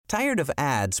Tired of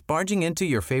ads barging into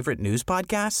your favorite news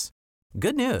podcasts?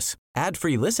 Good news.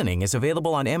 Ad-free listening is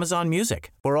available on Amazon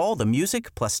Music for all the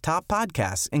music plus top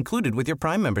podcasts included with your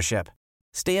Prime membership.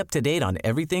 Stay up to date on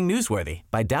everything newsworthy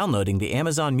by downloading the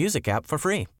Amazon Music app for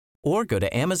free or go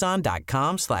to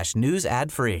amazon.com/news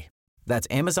ad free. That's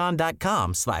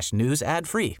amazon.com/news ad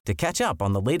free to catch up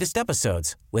on the latest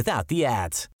episodes without the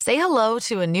ads. Say hello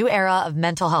to a new era of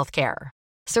mental health care.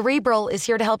 Cerebral is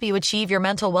here to help you achieve your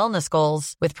mental wellness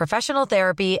goals with professional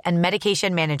therapy and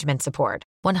medication management support.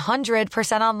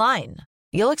 100% online.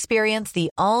 You'll experience the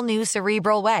all-new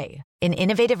Cerebral Way, an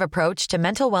innovative approach to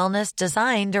mental wellness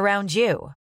designed around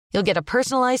you. You'll get a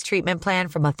personalized treatment plan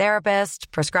from a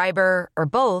therapist, prescriber, or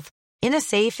both in a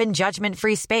safe and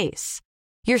judgment-free space.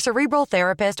 Your Cerebral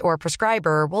therapist or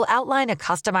prescriber will outline a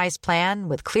customized plan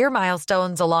with clear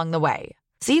milestones along the way,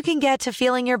 so you can get to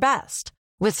feeling your best.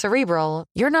 With Cerebral,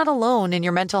 you're not alone in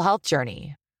your mental health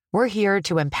journey. We're here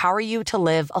to empower you to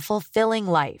live a fulfilling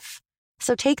life.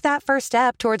 So take that first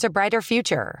step towards a brighter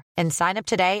future and sign up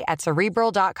today at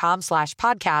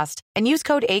Cerebral.com/podcast and use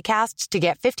code ACAST to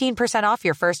get 15% off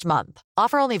your first month.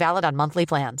 Offer only valid on monthly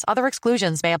plans. Other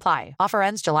exclusions may apply. Offer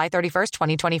ends July 31st,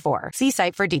 2024. See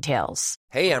site for details.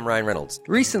 Hey, I'm Ryan Reynolds.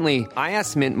 Recently, I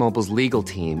asked Mint Mobile's legal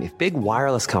team if big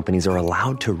wireless companies are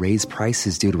allowed to raise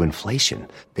prices due to inflation.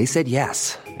 They said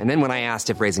yes. And then when I asked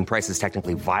if raising prices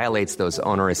technically violates those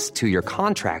onerous two-year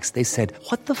contracts, they said,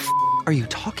 "What the f*** are you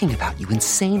talking about, you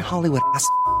insane Hollywood ass?"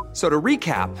 So to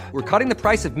recap, we're cutting the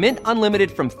price of Mint Unlimited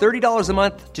from $30 a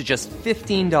month to just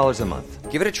 $15 a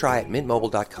month. Give it a try at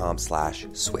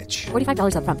mintmobile.com/switch.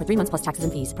 $45 up front for 3 months plus taxes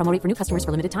and fees. Promo rate for new customers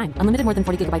for limited time. Unlimited more than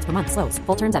 40 gigabytes per month. Slows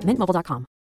full terms at mintmobile.com.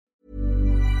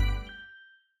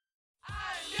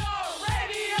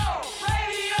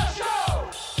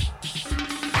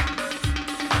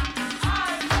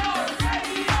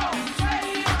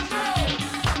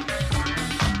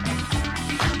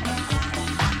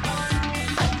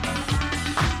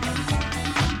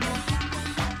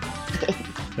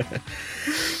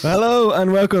 Hello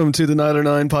and welcome to the Niall or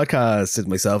Nine podcast. It's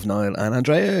myself, Niall, and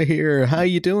Andrea here. How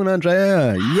you doing,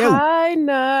 Andrea? Yo. Hi,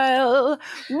 Niall.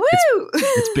 Woo!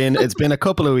 It's been a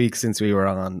couple of weeks since we were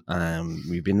on.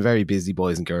 We've been very busy,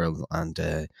 boys and girls,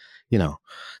 and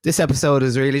this episode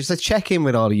is really just a check in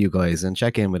with all of you guys and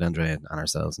check in with Andrea and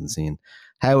ourselves and seeing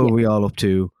how are we all up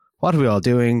to, what are we all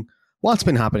doing, what's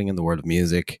been happening in the world of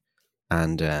music,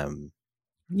 and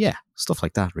stuff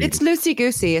like that. Really, it's loosey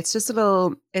goosey. It's just a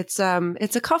little. It's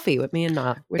a coffee with me and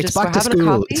Niall. We're back to having school. a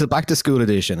coffee. It's a back to school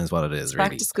edition, is what it is. Really,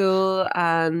 back to school,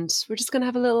 and we're just going to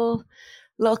have a little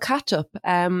catch up.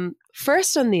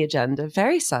 First on the agenda,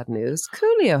 very sad news.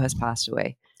 Coolio has passed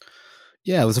away.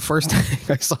 Yeah, it was the first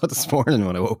thing I saw this morning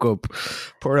when I woke up.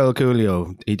 Poor old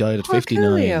Coolio. He died at 59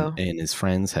 Coolio. in his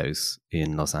friend's house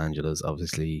in Los Angeles.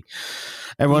 Obviously,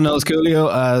 everyone knows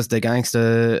Coolio as the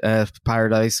Gangsta's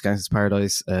Paradise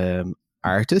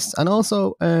artist, and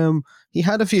also he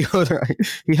had a few other.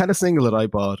 He had a single that I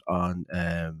bought on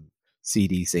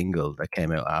CD single that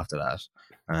came out after that,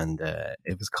 and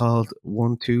it was called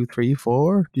 1, 2, 3,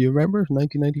 4. Do you remember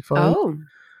 1995? Oh.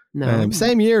 No.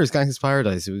 Same year as Gangsta's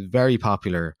Paradise. It was very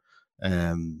popular.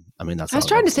 I was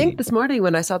trying to think this morning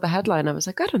when I saw the headline. I was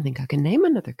like, I don't think I can name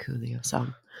another Coolio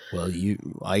song. Well,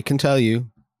 I can tell you,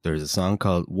 there's a song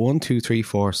called 1, 2, 3,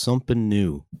 4, Something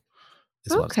New.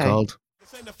 Is what it's called.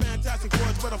 Ain't the fantastic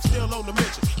words, but I'm still on the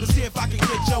mission to see if I can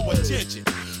get your attention.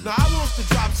 Now I want to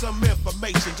drop some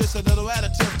information, just a little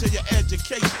additive to your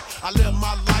education. I live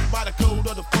my life by the code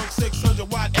of the funk, 600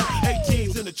 watt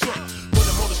F18s in the trunk. When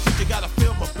I'm on the street, you gotta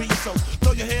feel my beat, so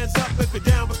throw your hands up if you're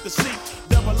down with the seat.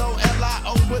 Double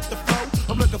O-L-I-O with the flow.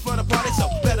 I'm looking for the party,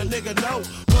 so let a nigga know.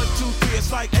 1, 2, 3,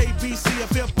 it's like ABC.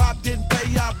 If hip hop didn't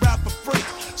pay, I rap for free.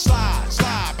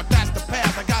 Slide, but that's the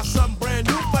path. I got something brand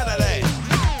new for today.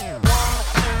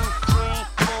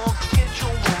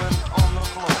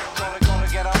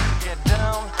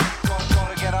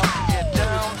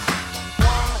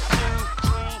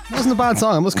 Wasn't a bad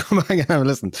song. I must come back and have a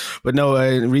listen. But no,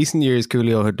 in recent years,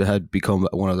 Coolio had become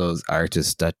one of those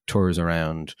artists that tours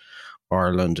around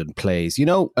Ireland and plays. In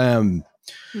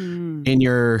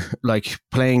your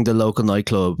playing the local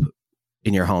nightclub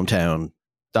in your hometown.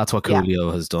 That's what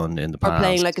Coolio has done in the past. Or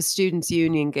playing like a students'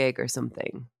 union gig or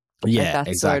something. Yeah, that's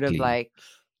exactly. sort of like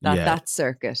that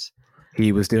circuit.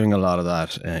 He was doing a lot of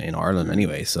that in Ireland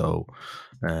anyway. So,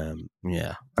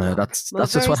 that's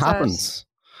just what happens.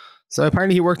 So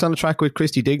apparently he worked on a track with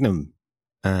Christy Dignam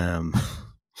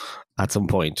at some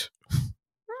point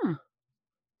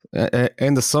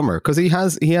in the summer, because he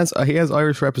has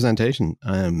Irish representation,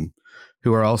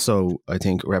 who are also, I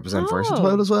think, represent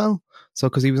Versatile as well. So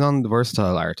because he was on the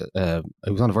Versatile art,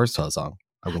 he was on a Versatile song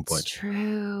at one point. That's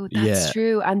true. That's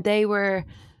true. And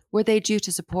were they due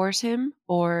to support him,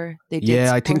 or they did?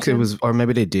 Yeah, I think him? it was, or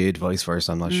maybe they did, vice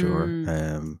versa. I'm not sure.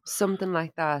 Something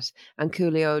like that. And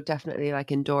Coolio definitely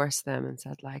like endorsed them and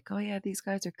said like, "Oh yeah, these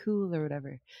guys are cool" or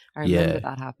whatever. I remember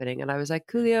that happening, and I was like,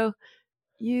 "Coolio,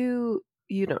 you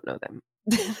don't know them.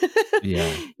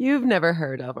 Yeah, you've never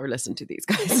heard of or listened to these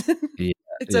guys." Yeah.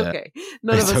 It's okay.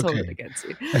 None of us hold it against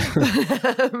you.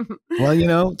 Well, you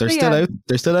know,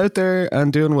 they're still out there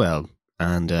and doing well.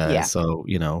 And so,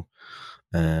 you know,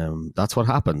 that's what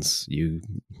happens.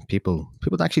 People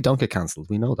actually don't get cancelled.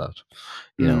 We know that.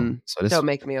 You know. So don't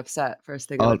make me upset first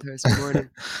thing on Thursday morning.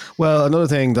 Well, another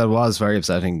thing that was very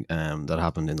upsetting that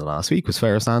happened in the last week was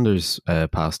Farrah Sanders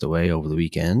passed away over the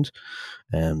weekend.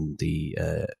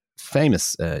 The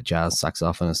famous jazz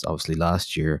saxophonist, obviously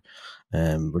last year,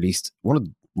 released one of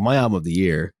my album of the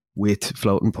year with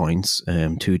Floating Points,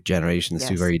 two generations,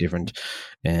 two very different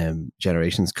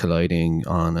generations colliding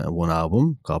on one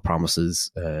album called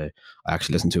Promises. I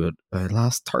actually listened to it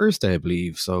last Thursday, I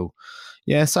believe. So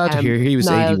yeah, sad to hear. He was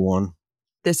Niall, 81.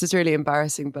 This is really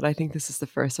embarrassing, but I think this is the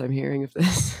first I'm hearing of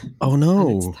this. Oh no.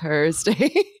 And it's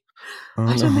Thursday.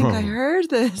 I don't think I heard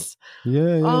this.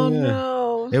 Yeah.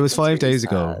 No. It was 5 days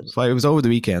ago. It was over the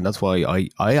weekend. That's why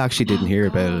I actually didn't hear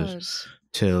about it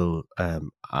till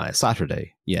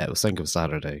Saturday. Yeah, it was think of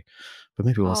Saturday, but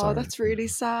maybe it was Saturday. That's really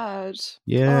sad.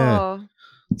 Yeah.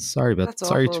 Sorry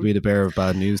to be the bearer of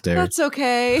bad news there. That's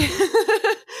okay.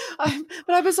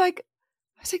 But I was like,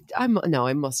 I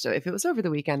must have. If it was over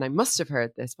the weekend, I must have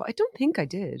heard this, but I don't think I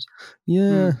did.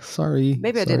 Yeah, sorry.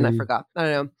 Maybe I didn't. I forgot. I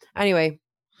don't know. Anyway,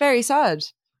 very sad.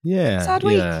 Yeah, sad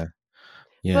week.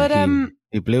 Yeah. But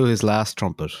he blew his last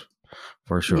trumpet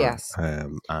for sure. Yes.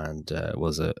 And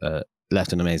was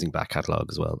left an amazing back catalogue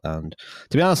as well. And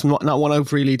to be honest, not one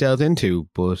I've really delved into,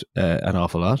 but an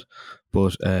awful lot.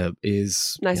 But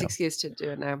is nice excuse to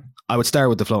do it now. I would start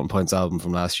with the Floating Points album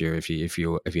from last year if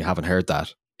you haven't heard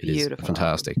that. It is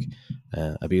fantastic.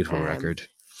 A beautiful record.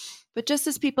 But just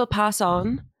as people pass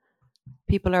on,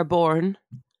 people are born,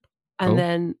 and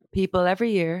then people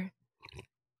every year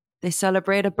they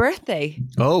celebrate a birthday.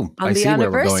 Oh, on the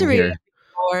anniversary of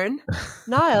born.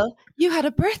 Niall, you had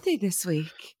a birthday this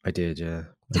week. I did, yeah.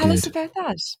 Tell us about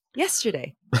that.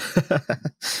 Yesterday.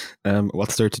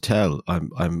 What's there to tell?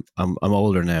 I'm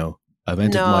older now. I've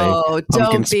entered my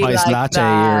pumpkin don't be spice like latte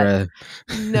that. era.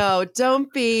 No,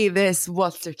 don't be this.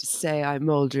 What's there to say? I'm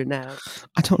older now.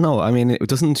 I don't know. I mean, it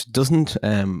doesn't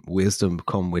wisdom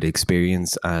come with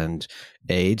experience and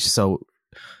age? So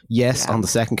yes, on the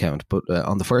second count, but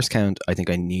on the first count, I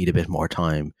think I need a bit more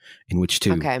time in which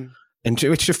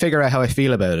to figure out how I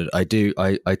feel about it. I do.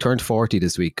 I turned 40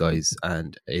 this week, guys,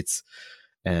 and it's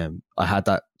I had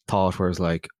that thought where it's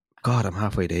like, God, I'm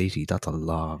halfway to 80.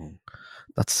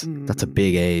 That's a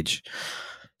big age.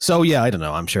 So yeah, I don't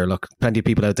know. I'm sure. Look, plenty of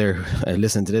people out there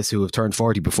listening to this who have turned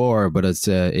 40 before, but it's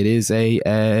a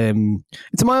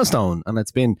milestone, and I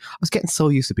was getting so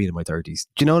used to being in my 30s.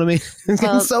 Do you know what I mean? I was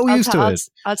getting so used to it.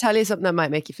 I'll tell you something that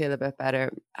might make you feel a bit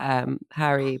better.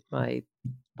 Harry, my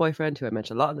boyfriend, who I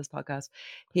mentioned a lot on this podcast,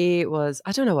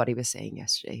 I don't know what he was saying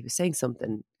yesterday. He was saying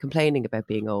something, complaining about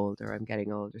being old, or I'm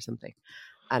getting old or something.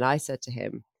 And I said to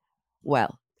him,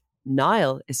 well,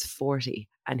 Niall is 40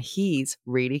 and he's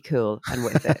really cool and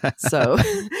with it. So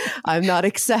I'm not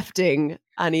accepting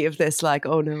any of this like,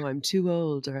 oh no, I'm too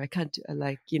old, or I can't do,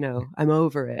 like, you know, I'm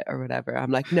over it or whatever.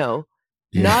 I'm like, no,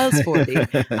 Niall's 40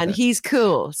 and he's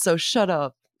cool. So shut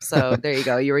up. So there you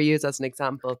go. You were used as an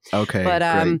example. Okay. But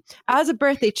as a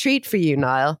birthday treat for you,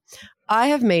 Niall, I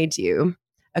have made you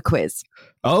a quiz.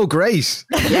 Oh, great.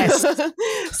 Yes.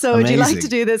 So would you like to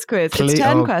do this quiz? It's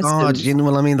 10 questions. God,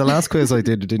 well, I mean, the last quiz I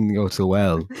did didn't go so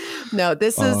well. No,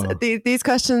 this is these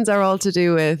questions are all to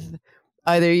do with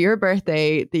either your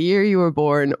birthday, the year you were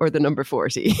born, or the number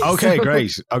 40. Okay,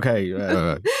 great. Okay.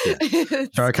 Yeah.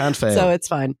 Sure, I can't fail. So it's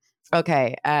fine.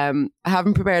 Okay. I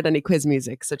haven't prepared any quiz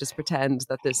music, so just pretend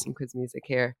that there's some quiz music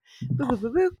here. Boo, boo,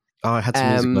 boo, boo. Oh, I had some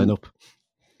music lined up.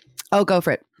 Oh, go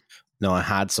for it. No, I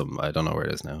had some. I don't know where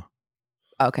it is now.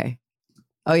 Okay.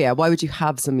 Oh yeah, why would you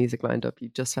have some music lined up? You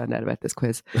just found out about this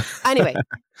quiz. Anyway,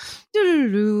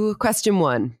 question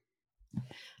 1.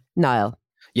 Niall,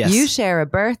 yes. You share a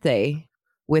birthday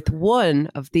with one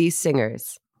of these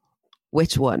singers.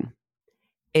 Which one?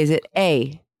 Is it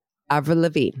A, Avril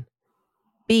Lavigne,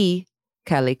 B,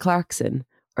 Kelly Clarkson,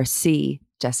 or C,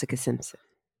 Jessica Simpson?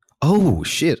 Oh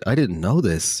shit, I didn't know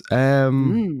this.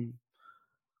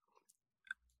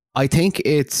 I think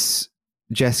it's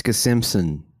Jessica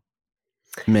Simpson,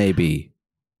 maybe.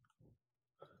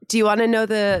 Do you want to know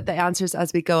the answers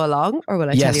as we go along, or will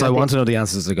I tell you? Yes, I want to know the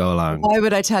answers as we go along. Why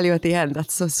would I tell you at the end?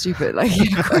 That's so stupid. Like,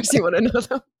 of course you want to know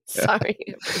them. Sorry.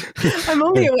 I'm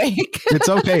only awake. It's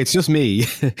okay. It's just me.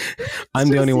 I'm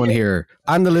the only one here.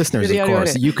 And the listeners, of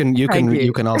course. You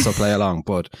can also play along,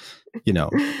 but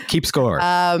keep score.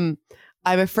 I'm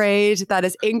afraid that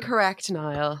is incorrect,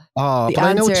 Niall. Oh, but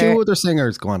I know two other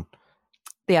singers. Go on.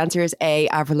 The answer is A,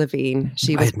 Avril Lavigne.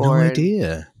 She was no born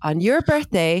idea. on your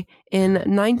birthday in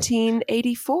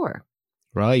 1984.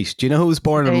 Right. Do you know who was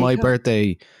born on my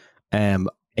birthday in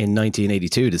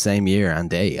 1982, the same year and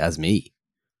day as me?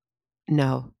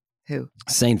 No. Who?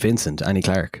 St. Vincent, Annie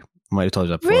Clark. Might have told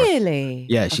you that before. Really?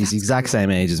 Yeah, she's the exact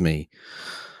same age as me.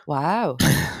 Wow.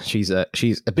 She's a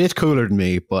bit cooler than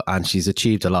me, and she's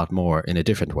achieved a lot more in a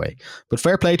different way. But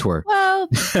fair play to her. Well,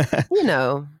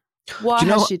 what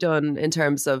has she done in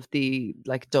terms of the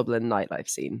Dublin nightlife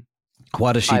scene?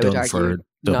 What has she done for Dublin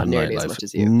not nearly nightlife? As much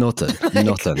as you. Nothing.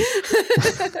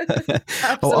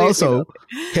 Also,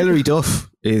 Hilary Duff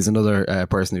is another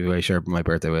person who I shared my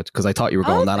birthday with, because I thought you were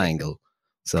going that angle.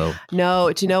 So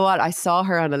no, do you know what? I saw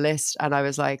her on a list and I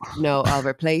was like, no, I'll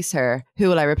replace her. Who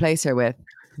will I replace her with?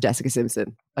 Jessica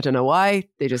Simpson. I don't know why.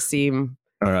 They just seem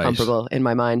comparable in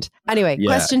my mind. Anyway,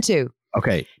 question 2.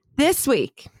 Okay. This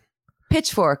week,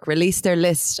 Pitchfork released their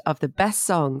list of the best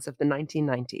songs of the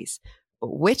 1990s.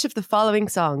 But which of the following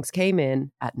songs came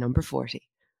in at number 40?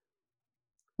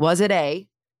 Was it A,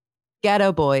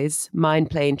 Ghetto Boys, Mind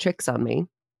Playing Tricks on Me?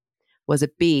 Was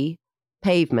it B,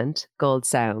 Pavement, Gold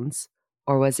Sounds?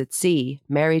 Or was it C,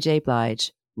 Mary J.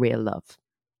 Blige, Real Love?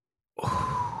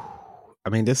 I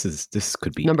mean, this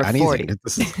could be number anything. 40.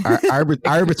 This is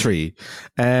arbitrary.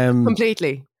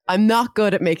 Completely. I'm not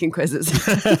good at making quizzes.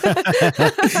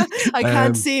 I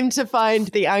can't seem to find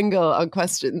the angle on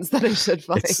questions that I should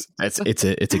find.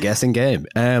 It's a guessing game.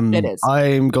 It is.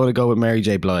 I'm going to go with Mary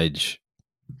J. Blige.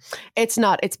 It's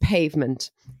not. It's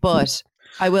Pavement. But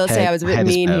I will say I was a bit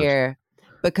mean here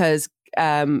because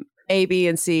A, B,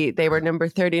 and C, they were number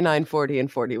 39, 40,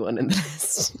 and 41 in the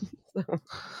list. So.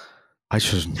 I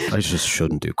just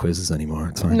shouldn't do quizzes anymore.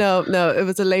 It's fine. No, it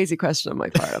was a lazy question on my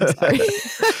part. I'm sorry.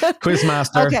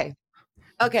 Quizmaster.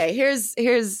 Okay. Here's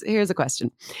a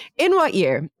question. In what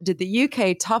year did the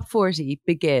UK Top 40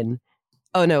 begin?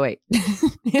 Oh no, wait.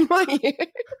 In what year?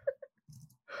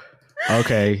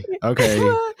 Okay.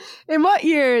 In what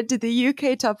year did the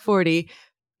UK Top 40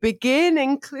 begin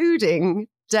including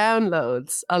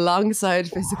downloads alongside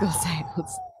physical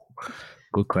sales?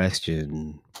 Good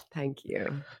question. Thank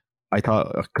you. I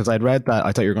thought, because I'd read that,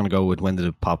 I thought you were going to go with when did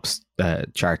the pop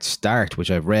chart start,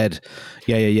 which I've read.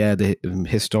 Yeah. The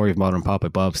History of Modern Pop by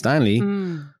Bob Stanley,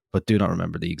 but do not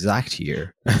remember the exact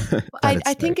year.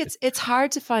 I think it's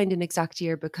hard to find an exact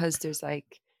year because there's the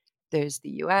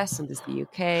US and there's the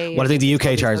UK. Well, I think the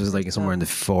UK chart was somewhere in the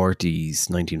 40s,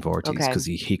 1940s, because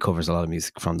he covers a lot of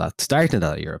music from that starting in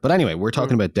that era. But anyway, we're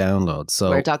talking about downloads. So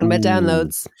we're talking about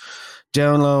downloads.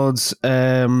 Downloads.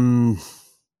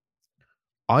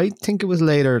 I think it was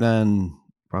later than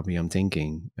probably I'm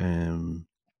thinking.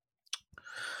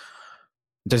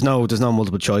 There's no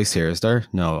multiple choice here, is there?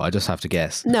 No, I just have to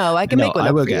guess. No, I can make one.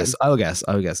 I will guess. I will guess.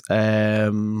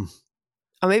 Oh,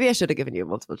 maybe I should have given you a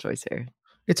multiple choice here.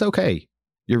 It's okay.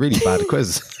 You're really bad at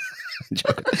quizzes.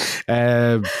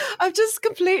 I've just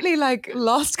completely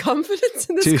lost confidence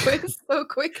in this quiz so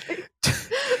quickly.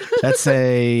 Let's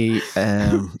say,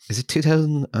 is it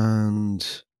 2000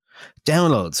 and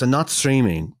download? So not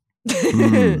streaming.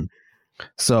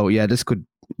 So yeah, this could.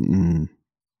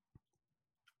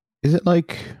 Is it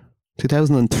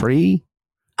 2003?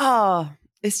 Oh,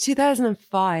 it's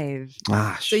 2005.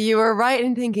 So you were right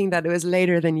in thinking that it was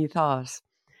later than you thought.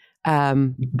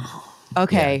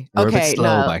 Okay. We're a bit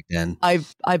slow back then.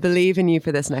 I believe in you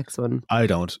for this next one. I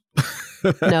don't.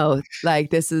 No,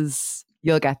 this is,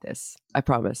 you'll get this. I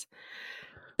promise.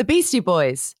 The Beastie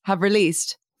Boys have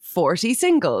released 40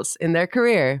 singles in their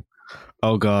career.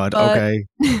 Oh God. Okay.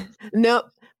 No,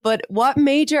 but what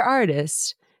major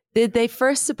artist did they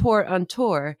first support on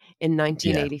tour in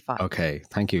 1985? Yeah. Okay,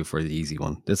 thank you for the easy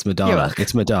one. It's Madonna.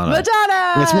 It's Madonna.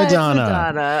 It's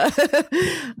Madonna.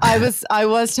 I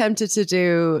was tempted to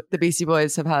do the Beastie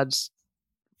Boys have had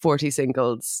 40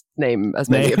 singles. Name as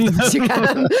many of them as you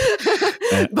can.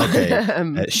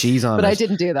 Okay, she's on. But I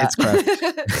didn't do that. It's correct.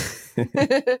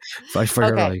 Fight for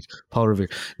your right, Paul Revere.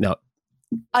 No,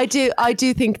 I do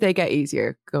think they get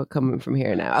easier coming from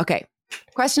here now. Okay.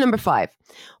 Question number 5.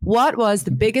 What was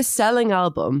the biggest selling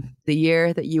album the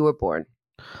year that you were born?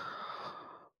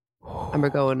 And we're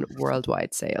going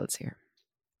worldwide sales here.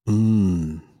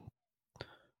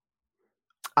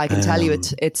 I can tell you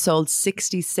it sold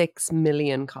 66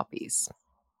 million copies.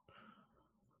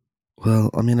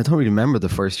 Well, I mean, I don't really remember the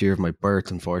first year of my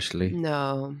birth, unfortunately.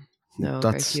 No, very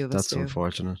That's few of us do.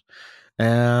 unfortunate.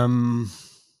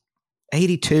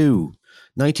 82,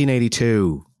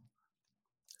 1982.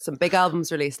 Some big albums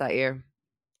released that year.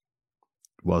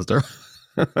 Was there?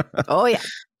 Oh yeah.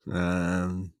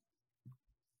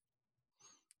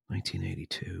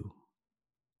 1982.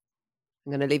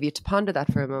 I'm going to leave you to ponder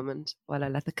that for a moment while I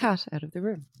let the cat out of the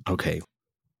room. Okay.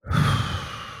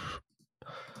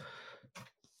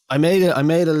 I made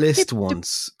a list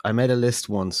once. I made a list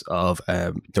once of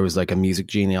there was like a music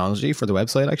genealogy for the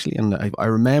website actually, and I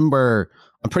remember.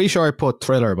 I'm pretty sure I put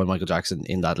Thriller by Michael Jackson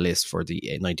in that list for the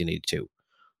 1982.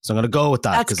 So I'm going to go with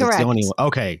that because it's the only one.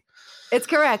 Okay, it's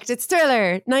correct. It's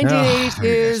Thriller,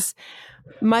 1982's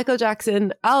Michael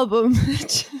Jackson album.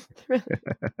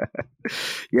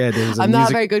 Yeah, there's. I'm not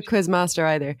a very good quiz master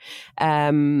either.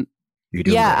 And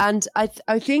I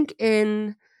think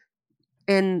in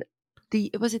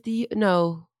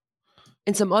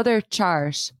some other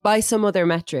chart by some other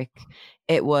metric,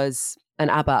 it was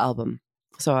an ABBA album.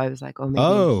 So I was like, maybe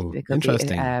it could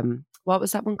interesting. Be, what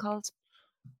was that one called?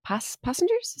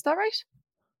 Passengers? Is that right?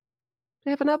 They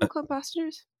have an album called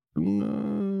Passengers?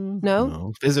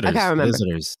 No? Visitors. I can't remember.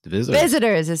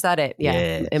 Visitors, is that it?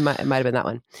 Yeah. It might have been that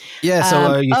one. Yeah,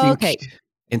 so you think okay.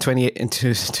 in 28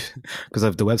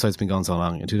 because the website's been going so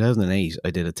long, in 2008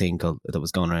 I did a thing that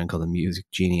was going around called the music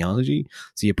genealogy.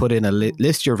 So you put in a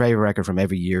list your favorite record from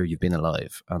every year you've been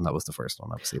alive, and that was the first one.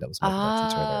 Obviously that was Michael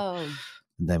Jackson's Thriller.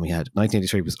 And then we had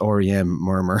 1983 was REM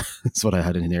Murmur. That's what I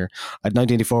had in here. I had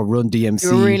 1984 Run DMC.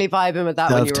 You were really vibing with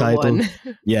that when you were one.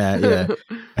 Yeah.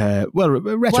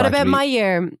 What about my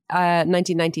year?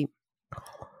 1990.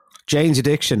 Jane's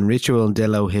Addiction, Ritual and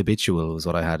Dillo Habitual was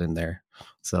what I had in there.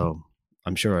 So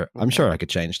I'm sure I could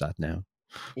change that now.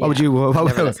 What would you?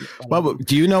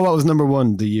 Do you know what was number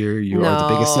one the year you were the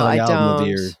biggest selling album of the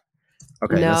year?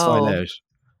 Okay, let's find out.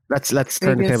 Let's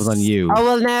turn the tables on you. Oh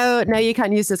well, now you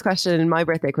can't use this question in my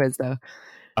birthday quiz though.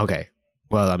 Okay,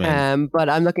 well I mean, but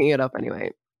I'm looking it up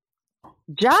anyway.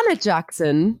 Janet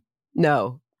Jackson,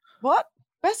 no. What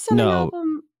best-selling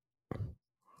album?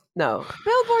 No.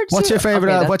 Billboard. What's your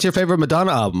favorite? Okay, what's your favorite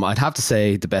Madonna album? I'd have to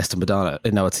say the best of Madonna.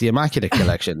 No, it's the Immaculate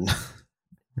Collection.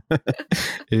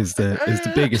 is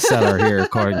the biggest seller here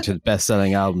according to the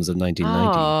best-selling albums of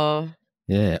 1990. Oh.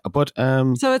 Yeah, but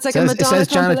so it's like a Madonna. It says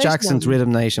Janet Jackson's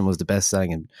Rhythm Nation was the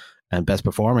best-selling and best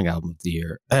performing album of the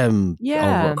year.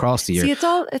 Across the year. See, it's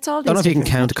all. I don't know if you can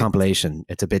count a compilation.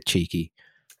 It's a bit cheeky.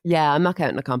 Yeah, I'm not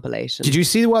counting a compilation. Did you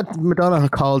see what Madonna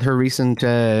called her recent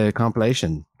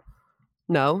compilation?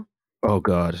 No. Oh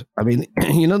God! I mean,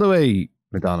 you know the way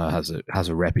Madonna has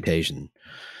a reputation.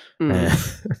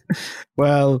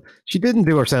 Well, she didn't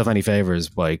do herself any favors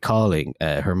by calling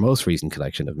her most recent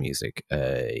collection of music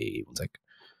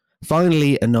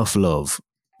Finally Enough Love,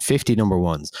 50 number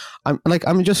ones. I'm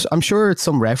sure it's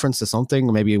some reference to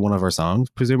something, maybe one of her songs,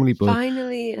 presumably, but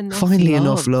Finally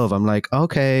Enough Love. I'm like,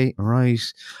 okay, right.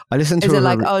 I listened to her. Is it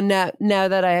like, now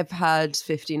that I have had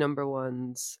 50 number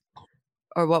ones?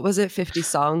 Or what was it? 50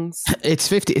 songs? It's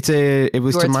 50. It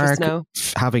was to mark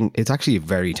having. It's actually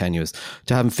very tenuous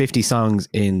to having 50 songs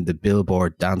in the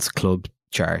Billboard Dance Club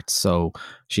charts. So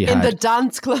she had in the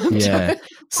Dance Club. Yeah.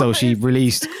 So she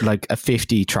released like a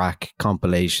 50-track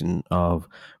compilation of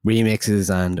remixes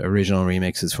and original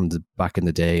remixes from the back in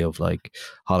the day of like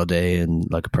Holiday and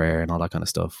Like a Prayer and all that kind of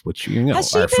stuff, which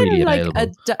are freely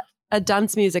available. A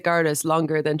dance music artist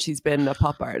longer than she's been a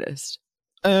pop artist?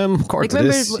 According to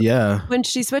this, yeah. When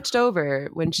she switched over,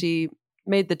 when she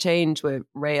made the change with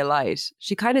Ray of Light,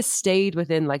 she kind of stayed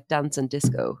within like dance and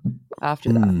disco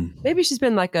after that. Maybe she's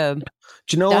been like a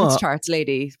dance charts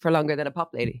lady for longer than a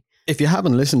pop lady. If you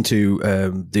haven't listened to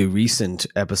the recent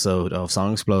episode of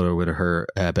Song Exploder with her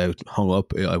about Hung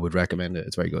Up, I would recommend it.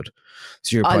 It's very good.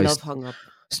 So I love Hung Up.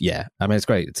 Yeah, I mean it's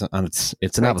great. It's an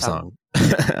ABBA song,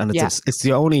 and it's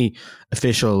the only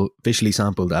officially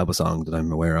sampled ABBA song that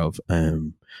I'm aware of.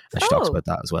 And she talks about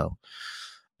that as well.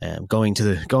 Going to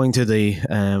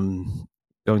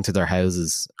their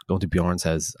houses, going to Bjorn's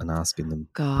house and asking them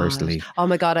personally. Oh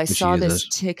my God, I saw this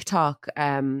TikTok,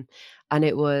 and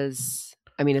it was.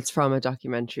 I mean, it's from a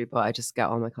documentary, but I just get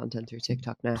all my content through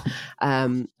TikTok now.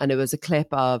 And it was a clip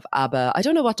of ABBA. I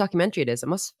don't know what documentary it is. I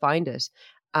must find it,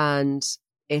 and.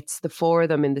 It's the four of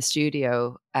them in the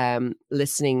studio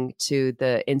listening to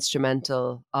the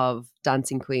instrumental of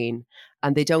Dancing Queen,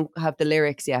 and they don't have the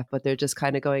lyrics yet, but they're just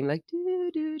kind of going like do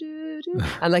do do do,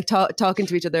 and like talking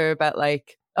to each other about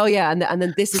like, oh yeah, and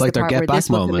then this is like the part where this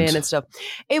will come in and stuff.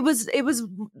 It was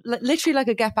literally like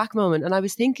a Get Back moment, and I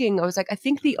was like, I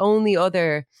think the only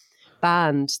other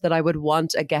band that I would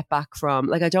want a Get Back from,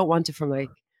 like I don't want it from like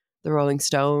the Rolling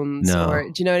Stones, No. or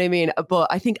do you know what I mean? But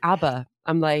I think ABBA,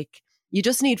 I'm like, you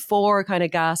just need 4 kind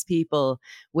of gas people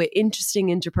with interesting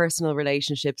interpersonal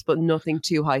relationships, but nothing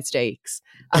too high stakes.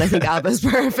 And I think ABBA's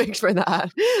perfect for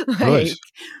that. Like, Right.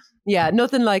 yeah,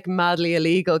 nothing like madly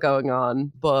illegal going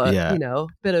on, but Yeah. you know,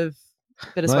 bit of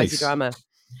Nice. spicy drama.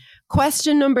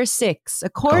 Question number 6.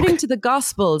 According to the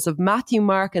Gospels of Matthew,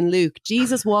 Mark, and Luke,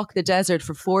 Jesus walked the desert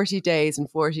for 40 days and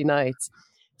 40 nights.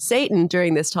 Satan,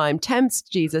 during this time, tempts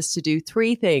Jesus to do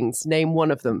 3 things. Name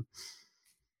one of them.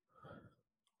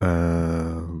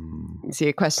 You see,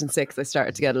 at question 6, I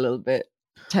started to get a little bit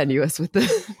tenuous with the,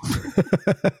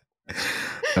 with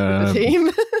the theme.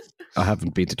 I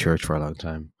haven't been to church for a long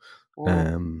time.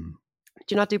 Do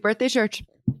you not do birthday church?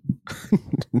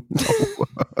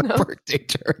 No. Birthday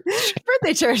church.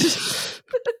 Birthday church.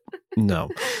 No.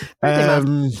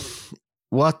 Birthday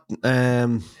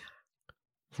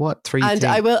What 3 And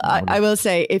things? I will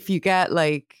say, if you get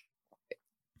like,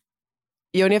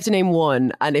 you only have to name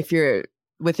one, and if you're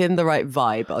within the right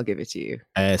vibe, I'll give it to you.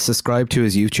 Subscribe to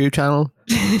his YouTube channel.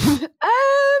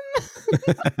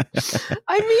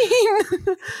 I'll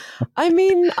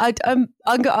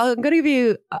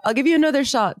give you another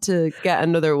shot to get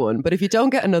another one. But if you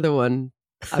don't get another one,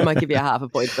 I might give you a half a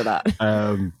point for that.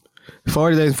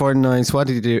 40 days, 40 nights. What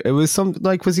did he do? It was something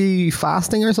like, was he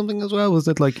fasting or something as well? Was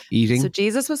it like eating? So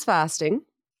Jesus was fasting.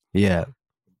 Yeah.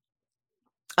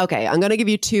 Okay, I'm going to give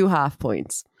you 2 half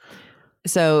points.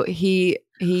 So he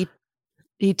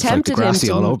tempted him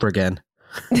to all him over again.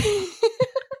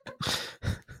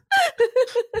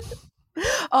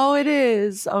 Oh, it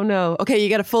is. Oh no. Okay, you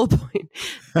get a full point.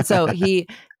 So he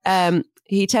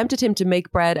tempted him to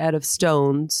make bread out of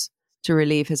stones to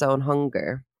relieve his own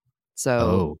hunger.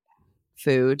 So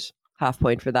food, half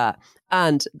point for that.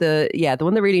 And the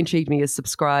one that really intrigued me is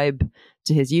subscribe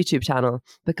to his YouTube channel,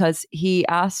 because he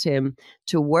asked him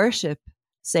to worship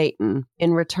Satan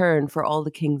in return for all the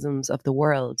kingdoms of the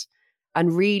world.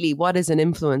 And really, what is an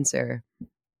influencer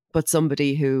but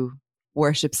somebody who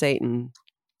worships Satan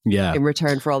in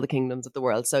return for all the kingdoms of the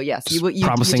world? So yes, you do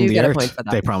get a point for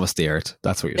that. They promised the earth.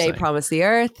 That's what you're saying. They promised the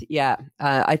earth. Yeah.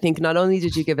 I think not only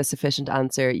did you give a sufficient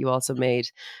answer, you also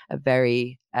made a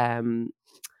very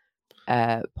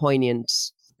poignant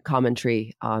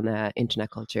commentary on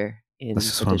internet culture in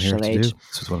the digital age.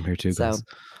 That's what I'm here to do, guys.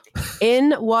 So,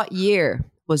 in what year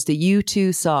was the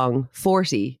U2 song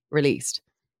 40 released?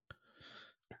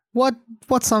 What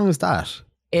song is that?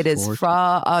 It is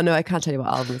from... Oh, no, I can't tell you what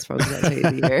album it's from, because I'll tell you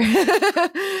the year.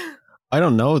 I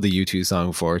don't know the U2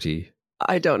 song 40.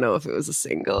 I don't know if it was a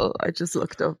single. I just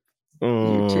looked up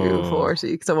U2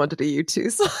 40 because I wanted a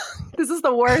U2 song. This is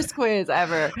the worst quiz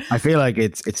ever. I feel like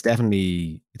it's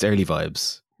definitely... It's early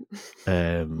vibes.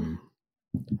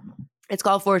 It's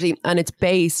called 40, and it's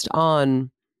based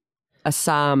on a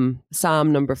Psalm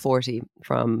number 40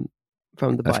 from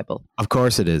the Bible. Of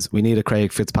course it is. We need a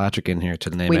Craig Fitzpatrick in here to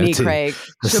name We out need Craig.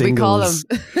 Should we call him?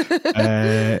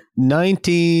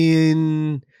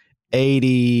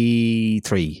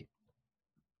 1983.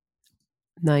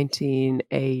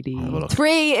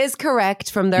 1983 is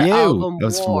correct, from their album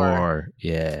War.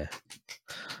 Yeah.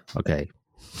 Okay.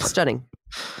 Stunning.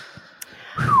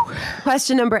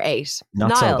 Question number 8. Not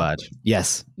Niall, so bad.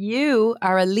 Yes. You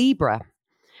are a Libra.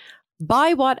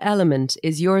 By what element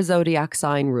is your zodiac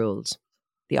sign ruled?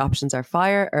 The options are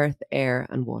fire, earth, air,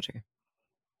 and water.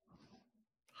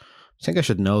 I think I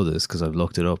should know this because I've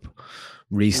looked it up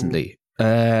recently.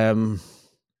 I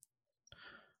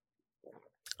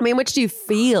mean, which do you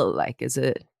feel like? Is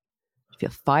it, do you feel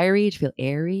fiery? Do you feel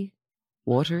airy?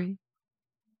 Watery?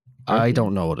 I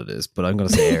don't know what it is, but I'm going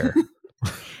to say air.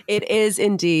 It is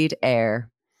indeed air.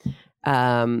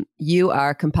 You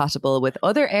are compatible with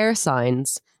other air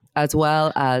signs as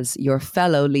well as your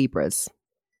fellow Libras.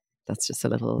 That's just a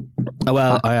little...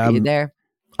 Well, I am there.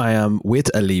 I am with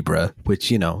a Libra, which,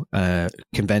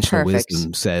 conventional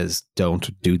wisdom says don't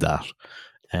do that.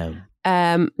 No,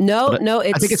 I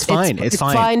think it's fine. It's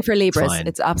fine for Libras. Fine.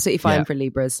 It's absolutely fine for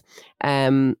Libras.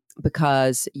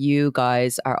 Because you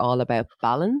guys are all about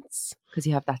balance, because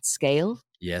you have that scale.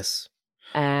 Yes.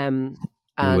 And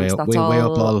we that's weigh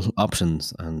all... up all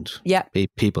options and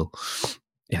people.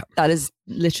 Yeah. That is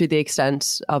literally the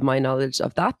extent of my knowledge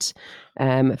of that.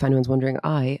 If anyone's wondering,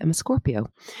 I am a Scorpio.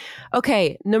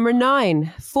 Okay, number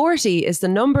 9. 40 is the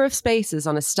number of spaces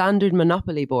on a standard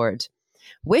Monopoly board.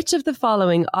 Which of the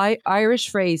following Irish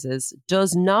phrases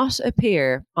does not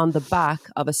appear on the back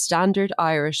of a standard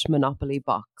Irish Monopoly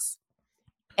box?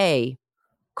 A.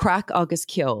 Crack agus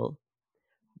ceol.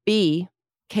 B.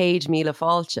 Céad míle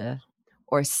fáilte.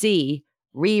 Or C.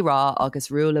 Rí rá agus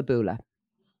rúla búla.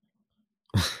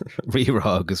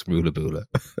 Re-Rogus Rulabula.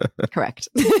 Correct.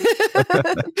 Do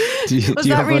you that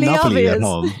have really Monopoly obvious? at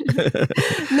home?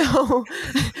 No.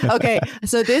 Okay,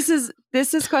 so this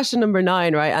is question number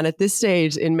 9, right? And at this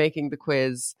stage in making the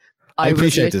quiz, I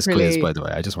appreciate this quiz, literally- by the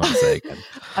way. I just want to say again.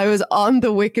 I was on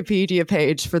the Wikipedia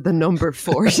page for the number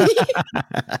 40.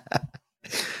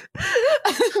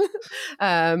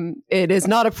 It is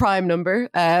not a prime number.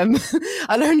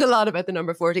 I learned a lot about the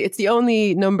number 40. It's the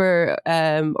only number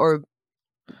or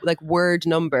like word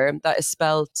number that is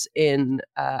spelt in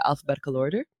alphabetical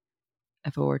order.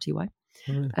 Forty.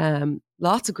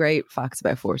 Lots of great facts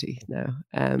about 40 now.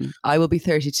 I will be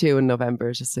 32 in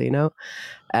November, just so you know.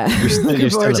 Looking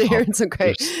forward to hearing some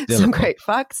great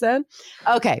facts then.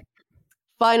 Okay,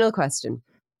 final question.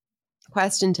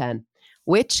 Question 10.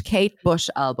 Which Kate Bush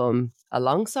album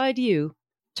alongside you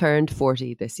turned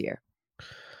 40 this year?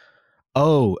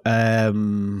 Oh,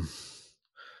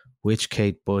 which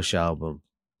Kate Bush album?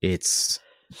 It's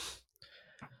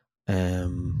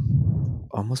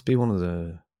must be one of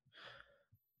the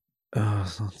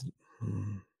it's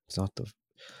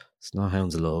not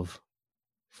Hounds of Love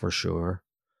for sure.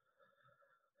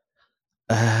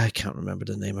 I can't remember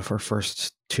the name of her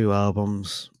first 2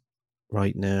 albums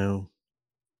right now.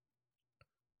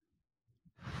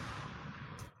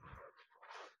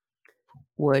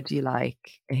 Would you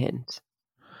like a hint?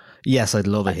 Yes, I'd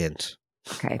love a hint.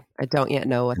 Okay, I don't yet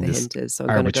know what the hint is, so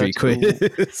I'm Arbitrary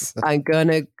quiz. I'm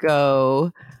gonna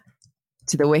go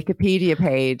to the Wikipedia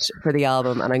page for the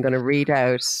album, and I'm gonna read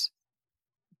out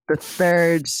the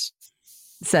 3rd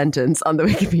sentence on the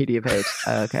Wikipedia page.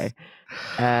 Okay,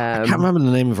 I can't remember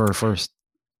the name of her first.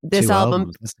 This 2 album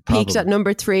albums. That's the peaked problem. at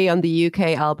number 3 on the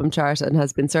UK album chart and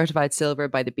has been certified silver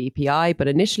by the BPI, but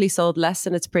initially sold less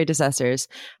than its predecessors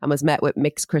and was met with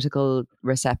mixed critical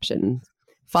reception.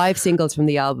 5 singles from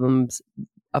the album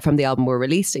were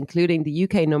released, including the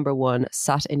UK number 1,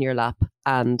 Sat in Your Lap,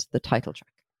 and the title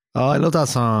track. Oh, I love that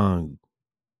song.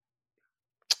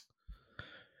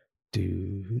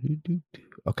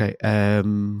 Okay.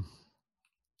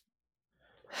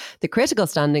 The critical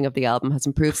standing of the album has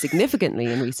improved significantly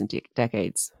in recent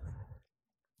decades.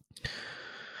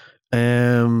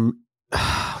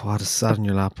 What is Sat in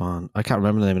Your Lap on? I can't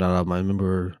remember the name of that album. I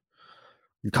remember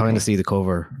you kind of see the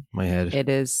cover in my head. It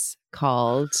is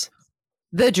called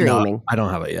The Dreaming. No, I don't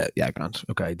have it yet. Yeah, Grant.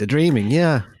 Okay, The Dreaming.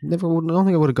 Yeah, I don't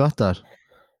think I would have got that.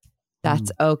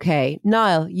 That's okay.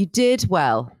 Niall, you did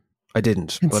well. I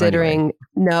didn't. Considering, anyway.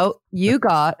 no, you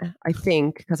got, I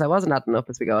think, because I wasn't adding up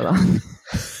as we go along.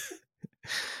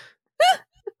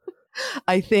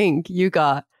 I think you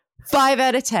got 5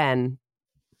 out of 10.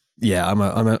 Yeah, I'm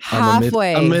a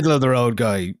halfway. middle of the road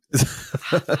guy.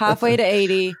 Halfway to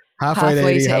 80. Halfway to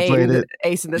 80. Halfway to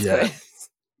ace in this quiz.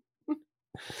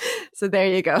 So there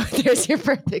you go. There's your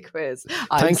birthday quiz.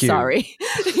 Thank you. Sorry.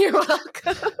 You're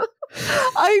welcome.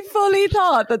 I fully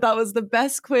thought that was the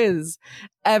best quiz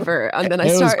ever. And then I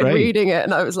started reading it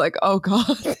and I was like, oh God,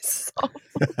 this is awful.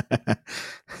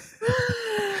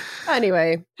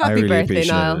 Anyway, happy birthday,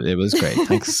 Niall. It was great.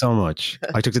 Thanks so much.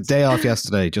 I took the day off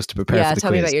yesterday just to prepare for the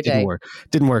tell quiz. Me about your day.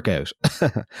 Didn't work out.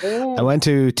 I went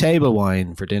to Table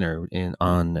Wine for dinner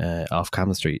off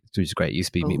Camel Street, which is great. It used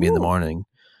to be Meet Me in the Morning.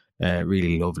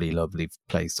 Really lovely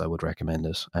place. I would recommend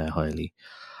it highly.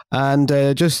 And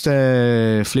just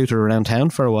fluted around town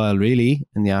for a while, really,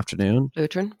 in the afternoon.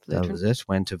 Flutering. That was it.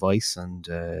 Went to Vice and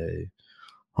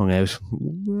hung out.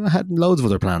 I had loads of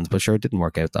other plans, but sure, it didn't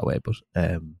work out that way. But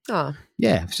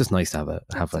yeah, it's just nice to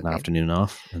have an afternoon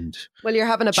off. And well, you're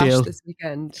having a bash this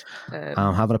weekend.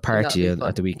 I'm having a party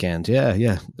at the weekend.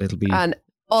 Yeah, it'll be. And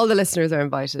all the listeners are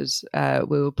invited.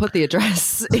 We will put the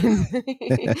address in.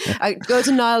 Go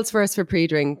to Niall's first for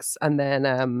pre-drinks, and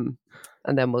then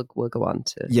we'll go on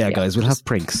to. Yeah, guys, we'll have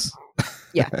prinks.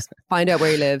 Yeah, find out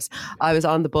where he lives. I was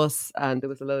on the bus, and there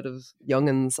was a load of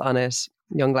young'uns on it,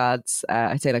 young lads.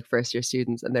 I'd say like first year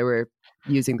students, and they were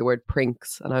using the word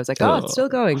prinks, and I was like, oh, it's still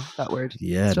going, that word.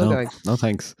 Yeah, still going. No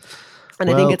thanks. And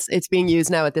I think it's being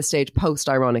used now at this stage,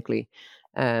 post-ironically.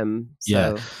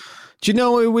 Yeah. Do you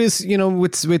know, it was,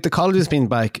 with the colleges being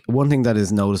back, one thing that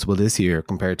is noticeable this year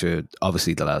compared to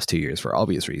obviously the last 2 years for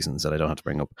obvious reasons that I don't have to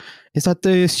bring up, is that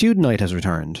the student night has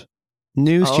returned.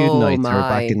 New student nights are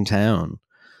back in town.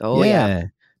 Oh, yeah.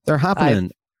 They're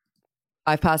happening.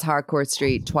 I've passed Harcourt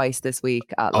Street twice this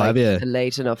week at a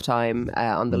late enough time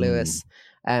on the Lewis.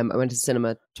 I went to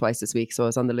cinema twice this week, so I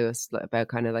was on the Lewis about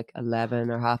kind of like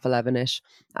 11 or half 11ish.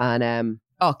 And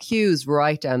queues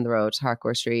right down the road,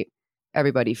 Harcourt Street.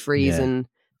 Everybody freezing. Yeah.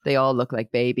 They all look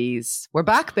like babies. We're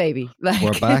back, baby. Like,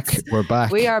 We're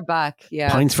back. We are back. Yeah.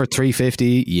 Pints for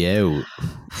 $3.50. Yeah.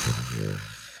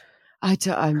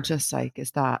 I'm just like,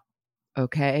 is that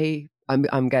okay?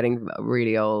 I'm getting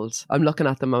really old. I'm looking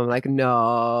at them. I'm like,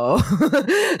 no,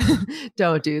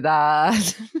 don't do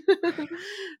that.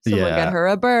 Someone get her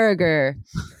a burger.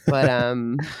 But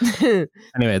anyway,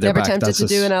 they're never back. tempted That's to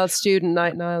just, do an out student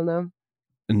night, Niall. No,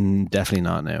 definitely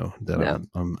not now that No.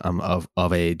 I'm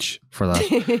of age for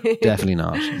that. Definitely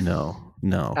not. No.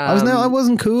 I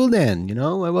wasn't cool then. You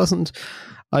know, I wasn't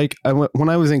like when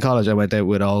I was in college. I went out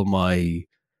with all my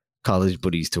college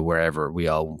buddies to wherever we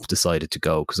all decided to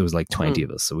go because there was like 20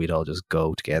 of us, so we'd all just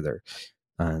go together.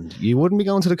 And you wouldn't be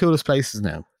going to the coolest places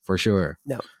now, for sure.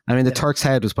 No, I mean the Turk's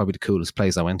Head was probably the coolest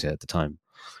place I went to at the time.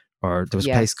 Or there was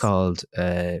a place called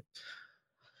an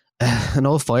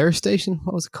old fire station.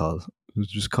 What was it called? It was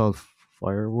just called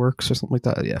Fireworks or something like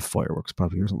that. Yeah, Fireworks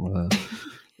probably or something like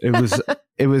that.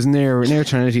 It was near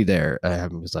Trinity there.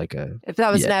 It was like if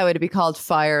that was now, it'd be called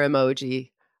Fire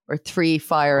Emoji. Or 3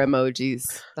 fire emojis.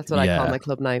 That's what I call my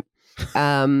club night.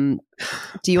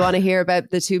 Do you want to hear about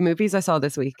the 2 movies I saw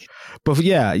this week? But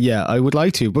yeah, I would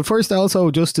like to. But first,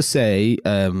 also just to say,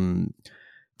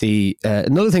 the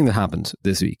another thing that happened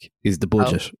this week is the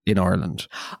budget in Ireland.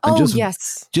 And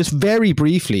yes. Just very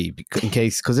briefly, in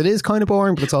case, because it is kind of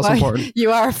boring, but it's also important.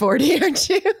 You are 40, aren't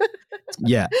you?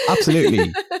 Yeah,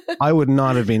 absolutely. I would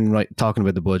not have been talking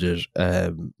about the budget.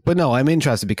 But no, I'm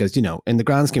interested because, you know, in the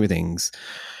grand scheme of things,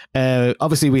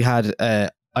 obviously I had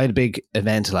a big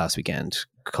event last weekend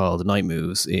called Night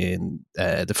Moves in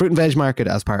the Fruit and Veg Market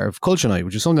as part of Culture Night,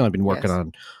 which is something I've been working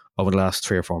on over the last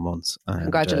 3 or 4 months. And,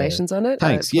 congratulations on it.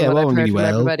 Thanks. Yeah, well, really well.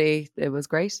 Everybody, it was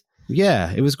great.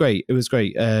 Yeah, it was great.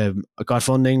 I got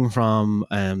funding from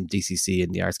DCC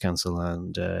and the Arts Council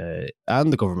and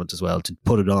the government as well to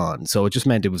put it on. So it just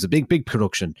meant it was a big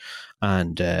production.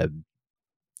 And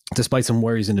despite some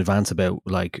worries in advance about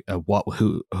like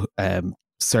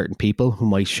certain people who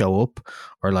might show up,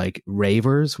 or like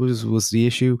ravers was the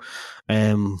issue,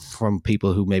 from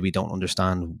people who maybe don't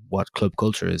understand what club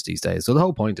culture is these days. So the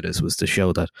whole point of this was to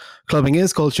show that clubbing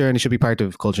is culture and it should be part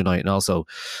of Culture Night. And also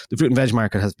the Fruit and Veg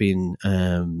Market has been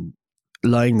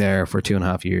lying there for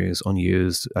 2.5 years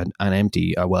unused and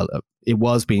empty. It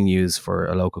was being used for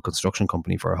a local construction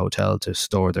company for a hotel to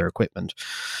store their equipment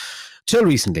till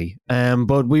recently,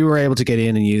 but we were able to get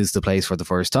in and use the place for the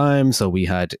first time. So we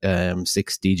had 6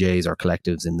 DJs or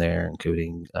collectives in there,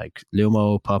 including like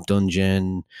Lumo, Pop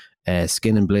Dungeon,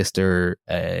 Skin and Blister,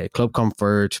 Club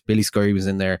Comfort, Billy Scurry was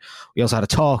in there. We also had a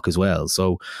talk as well.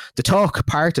 So the talk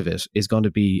part of it is going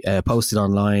to be posted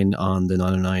online on the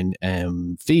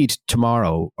 909 feed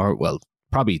tomorrow, or well,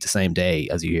 probably the same day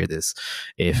as you hear this.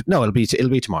 It'll be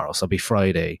tomorrow, so it'll be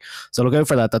Friday. So look out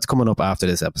for that. That's coming up after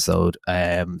this episode.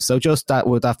 So just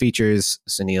that features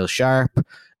Sunil Sharp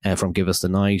from Give Us the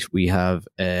Night. We have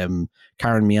Karen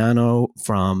Miano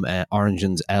from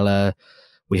Orange's Ella.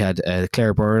 We had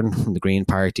Claire Byrne from the Green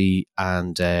Party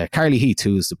and Carly Heath,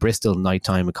 who's the Bristol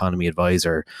Nighttime Economy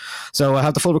Advisor. So I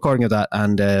have the full recording of that,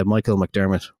 and Michael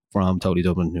McDermott from Totally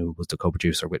Dublin, who was the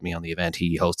co-producer with me on the event,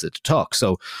 he hosted the talk.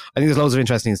 So I think there's loads of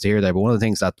interesting things to hear there. But one of the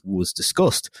things that was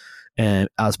discussed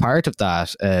as part of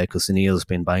that, because Sunil's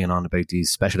been banging on about these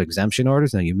special exemption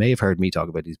orders. Now, you may have heard me talk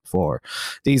about these before.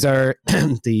 These are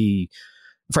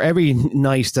for every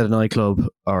night that a nightclub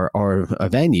or a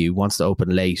venue wants to open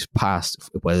late past,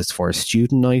 whether it's for a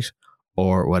student night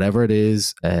or whatever it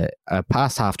is,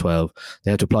 past 12:30,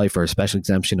 they have to apply for a special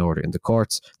exemption order in the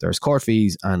courts. There's court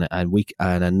fees and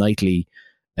a nightly,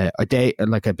 a day,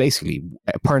 like basically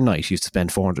per night you have to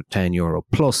spend €410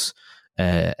 plus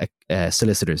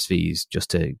solicitor's fees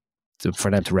just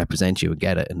for them to represent you and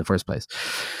get it in the first place.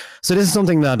 So this is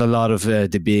something that a lot of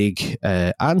the big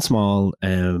and small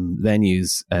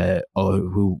venues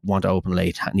who want to open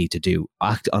late need to do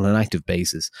on an active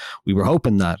basis. We were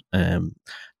hoping that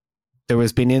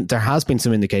there has been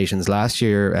some indications last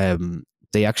year.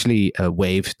 They actually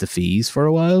waived the fees for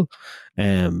a while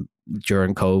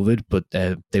during COVID, but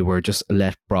they were just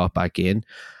brought back in.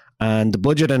 And the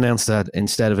budget announced that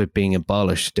instead of it being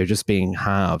abolished, they're just being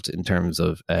halved in terms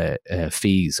of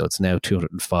fees. So it's now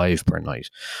 $205 per night,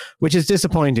 which is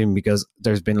disappointing because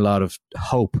there's been a lot of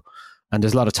hope and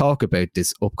there's a lot of talk about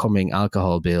this upcoming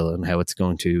alcohol bill and how it's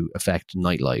going to affect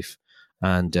nightlife.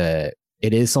 And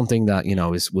it is something that, you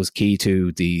know, was key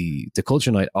to the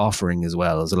Culture Night offering as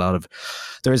well. There's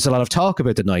a lot of talk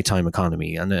about the nighttime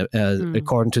economy, and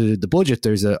according to the budget,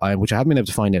 which I haven't been able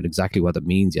to find out exactly what that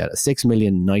means yet. A $6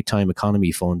 million nighttime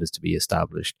economy fund is to be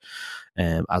established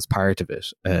as part of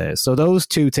it. So those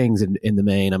two things in the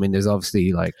main. I mean, there's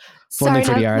obviously like funding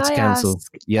for the Arts Council.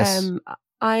 Yes.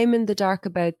 I'm in the dark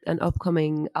about an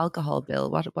upcoming alcohol bill.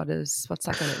 What's that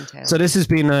going to entail? So this has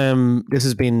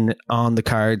been on the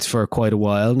cards for quite a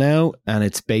while now, and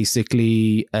it's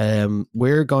basically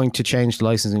we're going to change the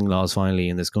licensing laws finally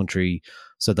in this country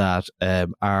so that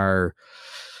our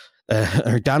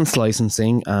dance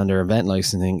licensing and our event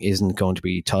licensing isn't going to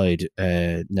be tied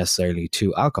necessarily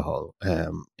to alcohol.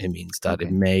 It means that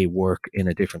it may work in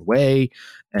a different way.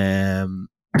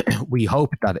 We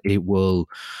hope that it will.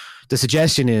 The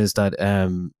suggestion is that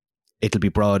it'll be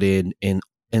brought in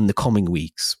the coming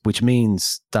weeks, which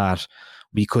means that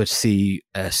we could see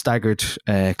staggered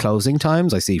closing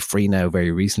times. I see Free Now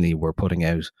very recently were putting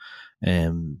out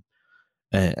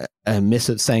a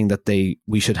missive saying that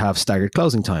we should have staggered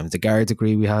closing times. The guards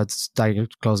agree we had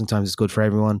staggered closing times is good for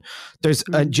everyone. There's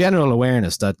a general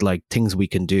awareness that like things we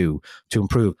can do to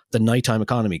improve the nighttime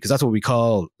economy, because that's what we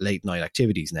call late night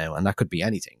activities now, and that could be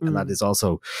anything. And that is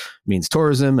also means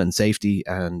tourism and safety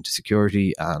and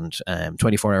security and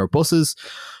 24-hour buses.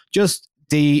 Just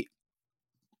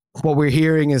what we're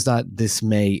hearing is that this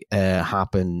may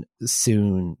happen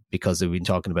soon because we've been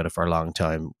talking about it for a long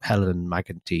time. Helen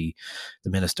McEntee, the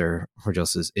Minister for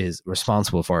Justice, is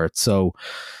responsible for it. So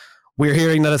we're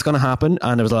hearing that it's going to happen,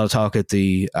 and there was a lot of talk at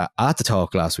the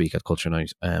talk last week at Culture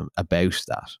Night about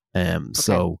that.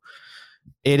 So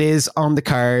it is on the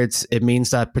cards. It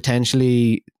means that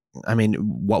potentially, I mean,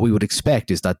 what we would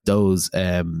expect is that those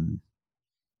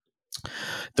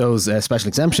special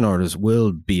exemption orders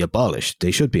will be abolished. They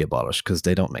should be abolished because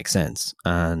they don't make sense.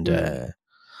 And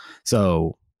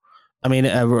so, I mean,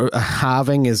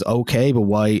 halving is okay, but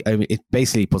why? I mean, it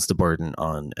basically puts the burden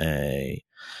on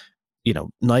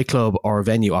nightclub or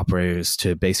venue operators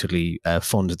to basically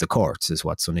fund the courts, is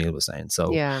what Sunil was saying.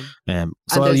 So yeah,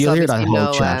 so you'll hear that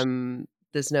whole chat.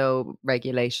 There's no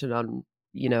regulation on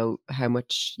how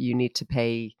much you need to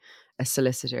pay a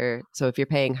solicitor. So if you're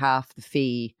paying half the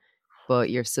fee, but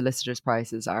your solicitor's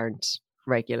prices aren't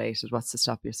regulated, what's to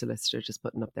stop your solicitor just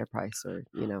putting up their price? Or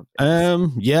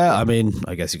yeah, I mean,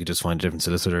 I guess you could just find a different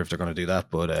solicitor if they're going to do that.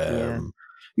 But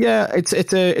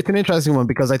it's an interesting one,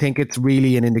 because I think it's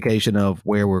really an indication of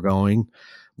where we're going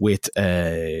with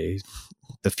the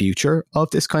future of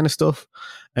this kind of stuff.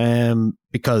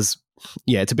 Because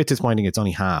it's a bit disappointing. It's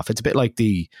only half. It's a bit like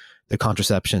the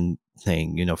contraception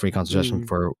thing, free contraception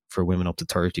for women up to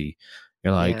 30.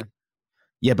 You're like,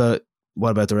 yeah, but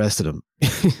what about the rest of them?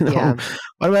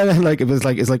 What about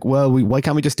it's like, well, why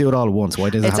can't we just do it all at once? Why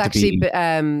does it have to be? It's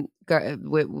actually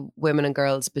women and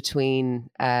girls between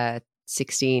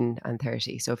 16 and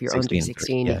 30. So if you're under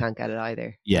 16, you can't get it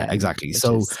either. Yeah, exactly.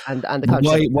 So and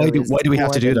the why do we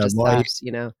have to do that? Why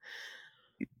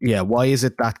that, why is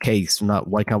it that case?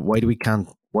 Why do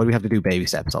we have to do baby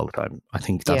steps all the time? I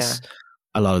think that's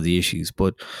a lot of the issues.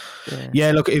 But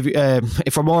look,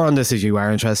 if we're more on this, if you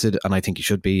are interested, and I think you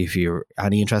should be, if you're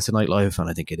any interested in nightlife, and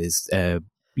I think it is,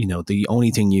 the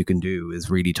only thing you can do is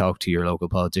really talk to your local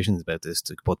politicians about this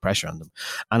to put pressure on them.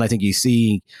 And I think you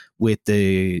see with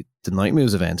the Night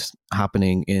Moves event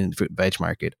happening in Fruit and Veg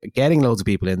Market, getting loads of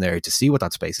people in there to see what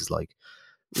that space is like,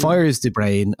 fires the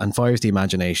brain and fires the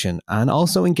imagination, and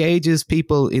also engages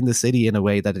people in the city in a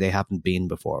way that they haven't been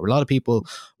before. A lot of people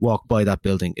walk by that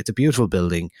building. It's a beautiful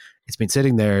building. It's been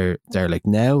sitting there like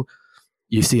now.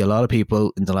 You see a lot of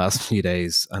people in the last few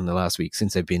days and the last week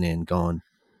since they've been in going,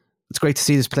 it's great to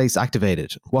see this place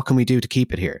activated. What can we do to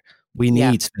keep it here? We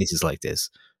need spaces like this.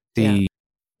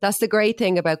 That's the great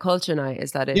thing about Culture Night,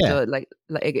 is that it does, like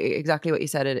exactly what you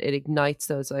said. It ignites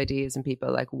those ideas in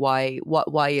people. Like why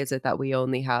is it that we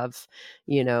only have,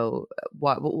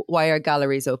 why are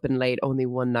galleries open late only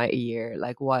one night a year?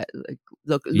 Like what?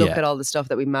 Look at all the stuff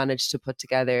that we managed to put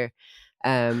together.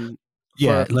 Culture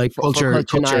night. is.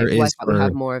 Why can't we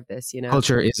have more of this?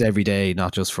 Culture is every day,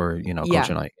 not just for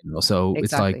Culture Night. So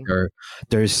exactly. It's like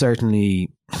there's certainly,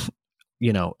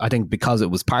 I think because it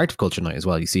was part of Culture Night as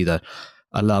well. You see that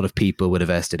a lot of people with a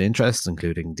vested interest,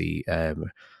 including the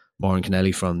Maureen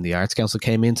Kennelly from the Arts Council,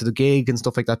 came into the gig and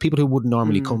stuff like that. People who wouldn't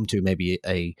normally come to maybe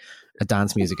a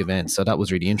dance music event. So that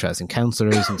was really interesting.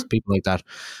 Councillors and people like that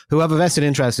who have a vested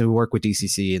interest and who work with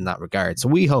DCC in that regard. So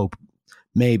we hope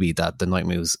maybe that the Night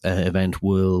Moves event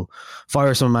will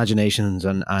fire some imaginations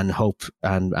and hope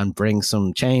and bring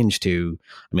some change to,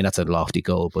 I mean, that's a lofty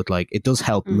goal, but like it does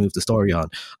help move the story on.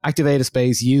 Activate a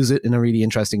space, use it in a really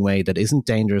interesting way that isn't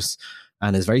dangerous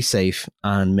and is very safe,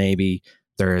 and maybe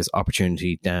there's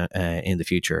opportunity in the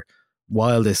future.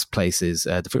 While this place is,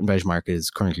 the Fruit and Veg Market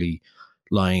is currently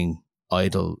lying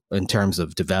idle in terms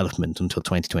of development until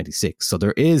 2026. So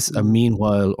there is a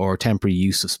meanwhile or temporary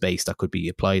use of space that could be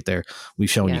applied there. We've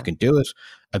shown you can do it.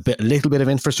 A little bit of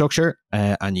infrastructure,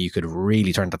 and you could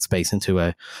really turn that space into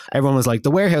everyone was like,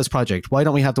 the warehouse project. Why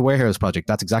don't we have the warehouse project?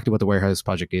 That's exactly what the warehouse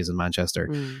project is in Manchester.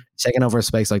 Taking over a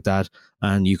space like that,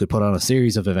 and you could put on a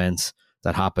series of events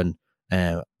that happen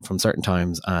from certain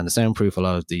times, and the soundproof, a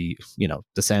lot of the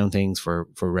the sound things for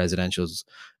residentials,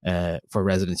 for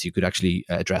residents, you could actually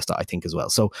address that, I think, as well.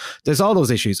 So there's all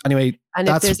those issues anyway. And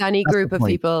if there's any group of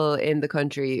people in the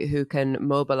country who can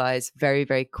mobilize very,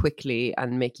 very quickly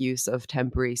and make use of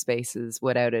temporary spaces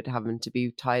without it having to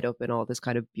be tied up in all this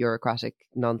kind of bureaucratic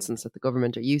nonsense that the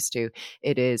government are used to,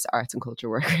 it is arts and culture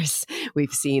workers.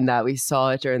 We've seen that. We saw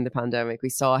it during the pandemic. We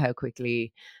saw how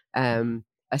quickly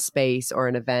a space or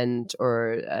an event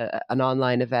or an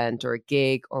online event or a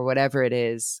gig or whatever it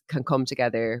is can come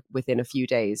together within a few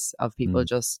days of people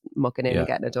just mucking in and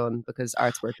getting it done, because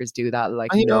arts workers do that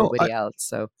like nobody else.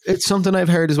 So it's something I've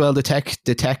heard as well. The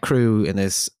tech crew in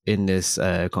this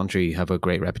country have a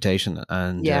great reputation,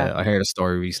 and I heard a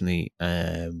story recently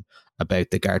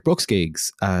about the Garth Brooks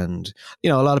gigs, and a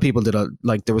lot of people did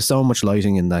there was so much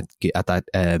lighting in that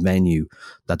venue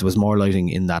that there was more lighting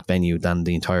in that venue than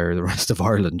the rest of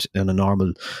Ireland in a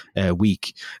normal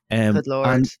week. Good Lord.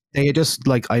 And they just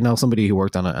I know somebody who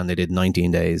worked on it, and they did 19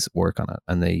 days work on it,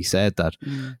 and they said that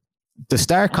the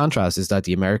stark contrast is that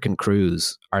the American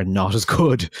crews are not as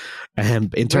good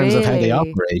in terms of how they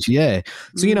operate. Yeah.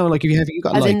 So if you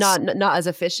got as in not as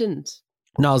efficient.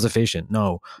 Not as efficient,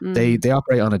 no. They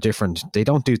operate on a different. They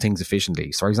don't do things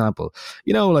efficiently. So, for example,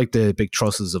 like the big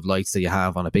trusses of lights that you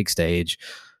have on a big stage.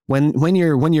 When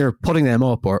you're putting them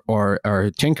up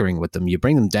or tinkering with them, you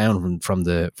bring them down from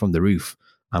the roof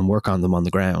and work on them on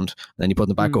the ground. And then you put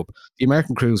them back up. The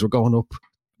American crews were going up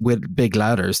with big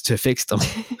ladders to fix them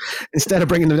instead of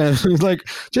bringing them down. It was like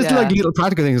little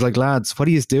practical things, like, lads, what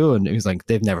are you doing? It was like,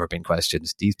 they've never been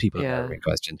questioned. These people have never been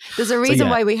questioned. There's a reason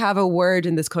why we have a word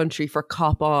in this country for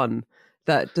cop on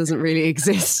that doesn't really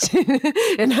exist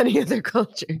in any other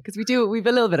culture, because we've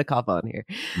a little bit of cop on here.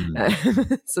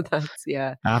 So that's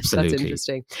absolutely, that's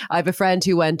interesting. I have a friend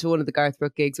who went to one of the Garth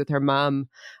Brooks gigs with her mum,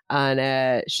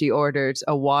 and she ordered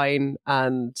a wine,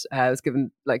 and was given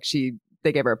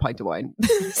they gave her a pint of wine.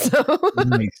 So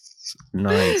nice.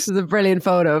 This is a brilliant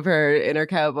photo of her in her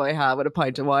cowboy hat with a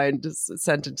pint of wine, just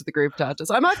sent into the group chat.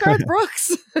 I'm at Garth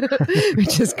Brooks,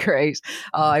 which is great.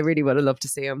 I really would have loved to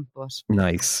see him, but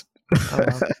nice.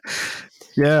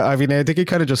 Yeah, I mean, I think it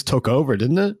kind of just took over,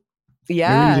 didn't it?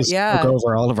 Yeah, it really took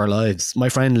over all of our lives. My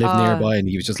friend lived nearby, and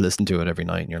he was just listening to it every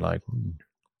night, and you're like,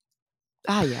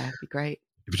 yeah, it'd be great.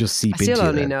 It would just seep into you. I still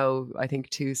only then. know, I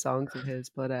think, 2 songs of his,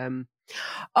 but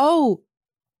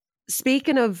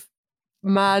speaking of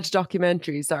mad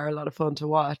documentaries that are a lot of fun to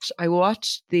watch, I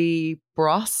watched the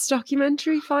Bros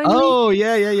documentary finally. Oh,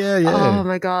 yeah. Oh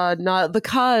my God. Not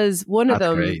because one of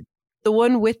them, great. The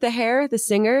one with the hair, the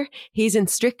singer, he's in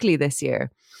Strictly this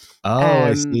year. Oh,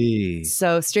 I see.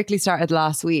 So Strictly started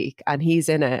last week, and he's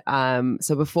in it.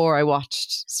 So before I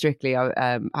watched Strictly,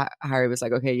 Harry was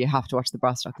like, okay, you have to watch the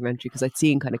Bros documentary, because I'd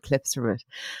seen kind of clips from it.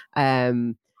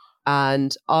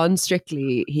 And on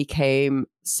Strictly, he came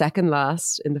second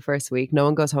last in the first week. No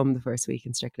one goes home the first week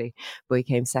in Strictly, but he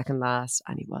came second last,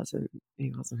 and he wasn't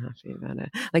happy about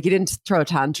it. Like, he didn't throw a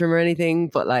tantrum or anything,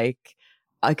 but I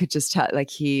could just tell,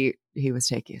 he was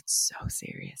taking it so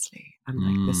seriously,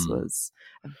 and this was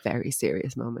a very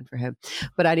serious moment for him.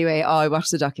 But anyway, I watched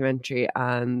the documentary,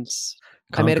 and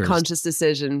I made a conscious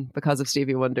decision, because of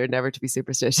Stevie Wonder, never to be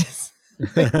superstitious.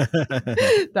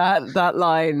 that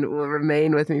line will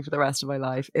remain with me for the rest of my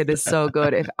life. It is so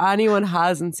good. If anyone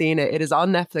hasn't seen it, it is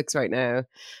on Netflix right now.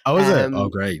 Oh, is it? Oh,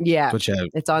 great. Yeah, good shout.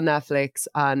 It's on Netflix,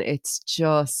 and it's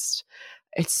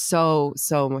so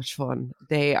much fun.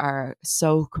 They are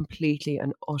so completely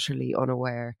and utterly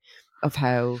unaware of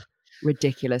how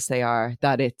ridiculous they are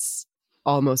that it's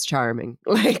almost charming.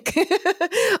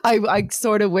 I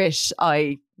sort of wish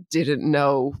I didn't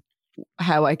know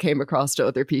how I came across to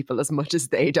other people as much as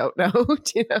they don't know.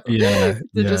 Yeah,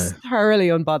 they're just thoroughly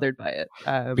unbothered by it.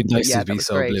 It'd be nice to be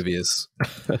so great. Oblivious.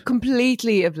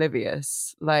 Completely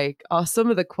oblivious. Some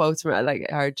of the quotes from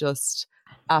it are just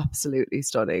absolutely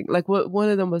stunning. One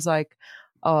of them was like,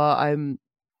 I'm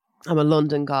a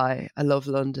London guy, I love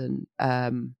London,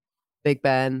 Big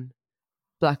Ben,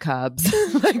 black cabs.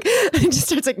 He just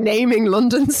starts naming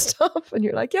London stuff, and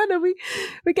you're like, yeah, no, we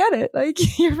get it,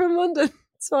 you're from London,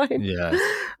 it's fine. Yeah.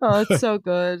 Oh, it's so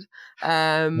good.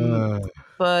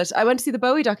 But I went to see the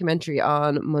Bowie documentary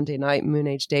on Monday night,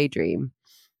 Moonage Daydream,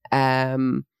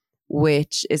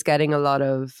 which is getting a lot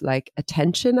of like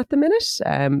attention at the minute.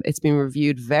 It's been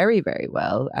reviewed very, very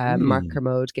well. Mark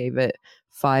Kermode gave it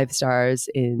 5 stars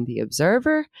in The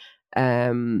Observer,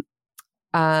 and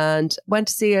went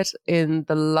to see it in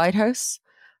the Lighthouse.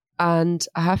 And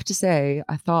I have to say,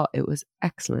 I thought it was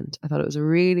excellent. I thought it was a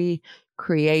really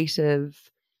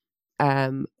creative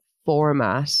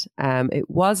format. It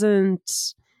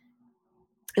wasn't.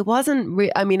 It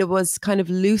was kind of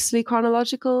loosely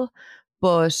chronological,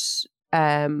 but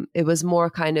it was more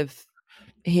kind of,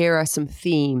 here are some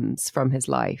themes from his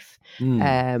life,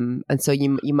 and so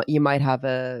you might have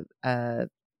a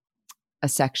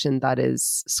section that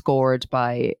is scored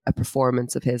by a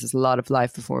performance of his. There's a lot of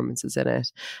live performances in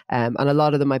it, and a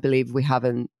lot of them I believe we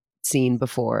haven't seen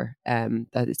before.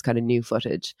 That it's kind of new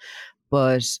footage,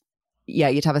 but yeah,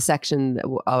 you'd have a section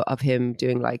of him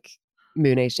doing like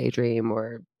Moonage Daydream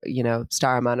or, you know,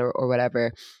 Starman or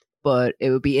whatever, but it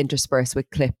would be interspersed with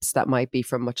clips that might be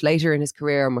from much later in his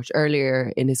career or much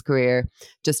earlier in his career,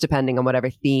 just depending on whatever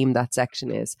theme that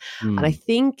section is. And I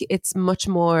think it's much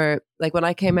more like, when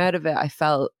I came out of it, I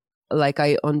felt like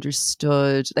I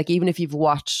understood, like, even if you've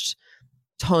watched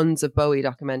tons of Bowie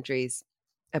documentaries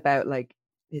about like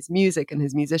his music and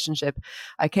his musicianship,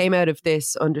 I came out of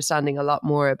this understanding a lot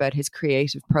more about his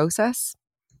creative process.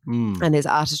 And his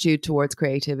attitude towards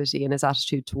creativity and his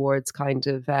attitude towards kind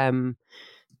of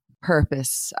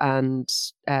purpose and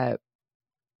I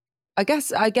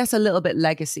guess a little bit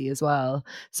legacy as well.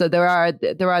 So there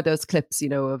are those clips, you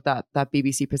know, of that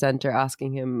BBC presenter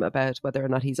asking him about whether or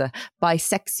not he's a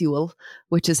bisexual,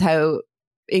 which is how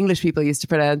English people used to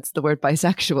pronounce the word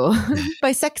bisexual.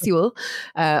 Bisexual.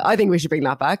 I think we should bring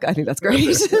that back. I think that's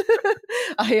great.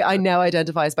 I now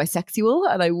identify as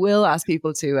bisexual, and I will ask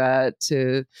people to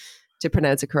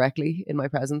pronounce it correctly in my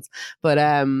presence. But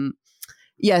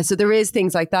yeah, so there is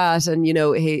things like that, and you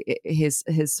know, his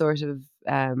sort of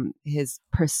his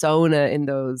persona in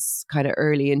those kind of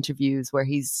early interviews where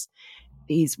he's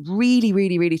really,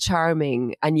 really, really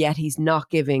charming, and yet he's not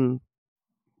giving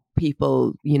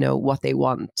people, you know, what they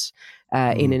want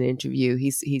in an interview.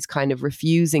 He's kind of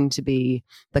refusing to be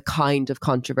the kind of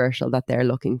controversial that they're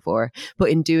looking for, but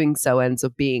in doing so ends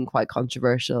up being quite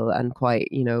controversial and quite,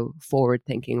 you know, forward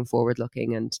thinking and forward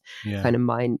looking and kind of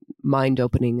mind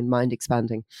opening and mind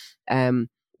expanding. But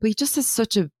he just has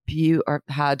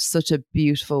had such a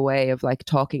beautiful way of like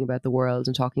talking about the world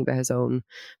and talking about his own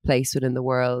place within the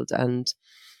world. And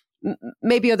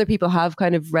maybe other people have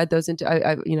kind of read those into.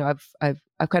 I've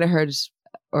kind of heard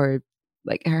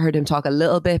him talk a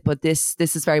little bit, but this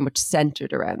is very much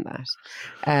centered around that.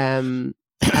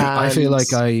 I feel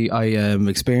like I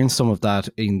experienced some of that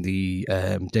in the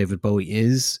David Bowie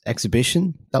Is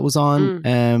exhibition that was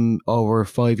on over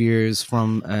 5 years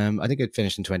from I think it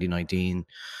finished in 2019.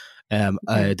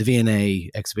 The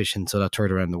V&A exhibition, so that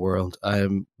toured around the world.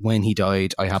 When he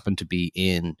died, I happened to be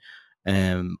in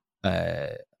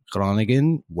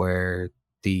Groningen, where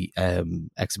the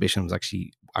exhibition was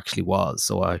actually was.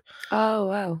 So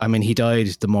I mean, he died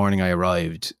the morning I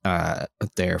arrived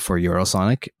there for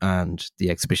Eurosonic, and the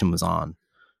exhibition was on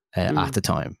at the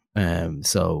time.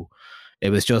 So it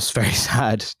was just very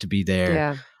sad to be there.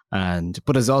 Yeah.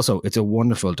 But it's a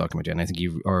wonderful documentary, and I think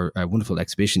or a wonderful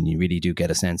exhibition. You really do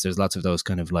get a sense. There's lots of those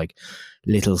kind of like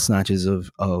little snatches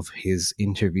of his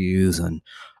interviews, and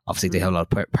obviously they have a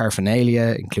lot of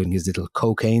paraphernalia, including his little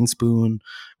cocaine spoon,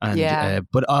 and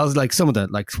but I was like some of the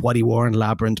like what he wore in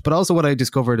Labyrinth. But also what I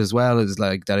discovered as well is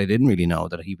like that I didn't really know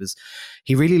that he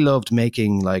really loved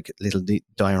making like little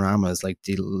dioramas, like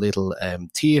the little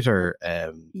theater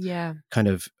kind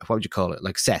of, what would you call it,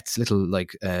 like sets, little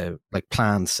like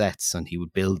planned sets, and he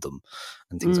would build them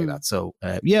and things like that. So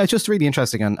it's just really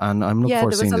interesting, and I'm looking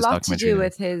forward to seeing this documentary. There was a lot to do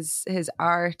with his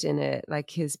art in it, like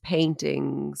his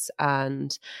paintings,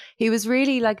 and he was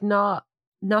really like not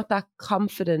that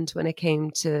confident when it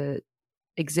came to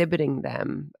exhibiting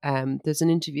them. There's an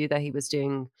interview that he was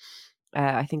doing,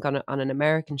 I think on an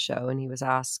American show, and he was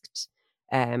asked,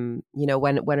 you know,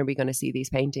 when are we going to see these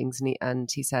paintings? And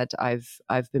he said,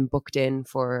 I've been booked in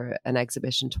for an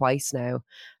exhibition twice now,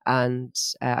 and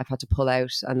I've had to pull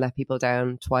out and let people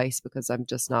down twice because I'm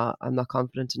not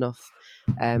confident enough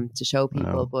to show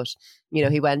people. Wow. But you know,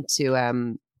 he went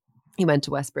to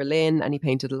West Berlin, and he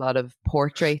painted a lot of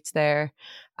portraits there,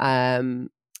 and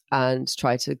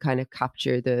tried to kind of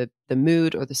capture the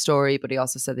mood or the story. But he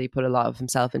also said that he put a lot of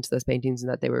himself into those paintings, and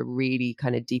that they were really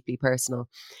kind of deeply personal.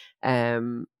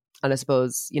 And I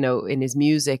suppose, you know, in his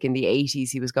music in the 80s,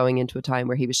 he was going into a time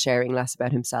where he was sharing less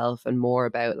about himself and more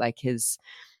about like his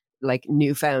like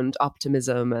newfound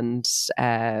optimism and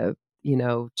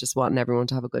just wanting everyone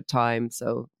to have a good time.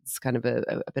 So it's kind of a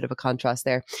bit of a contrast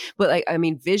there. But like, I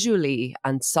mean, visually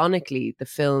and sonically, the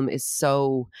film is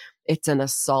it's an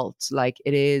assault. Like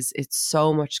it's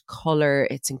so much color.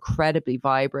 It's incredibly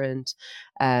vibrant.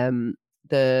 I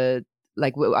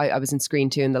was in Screen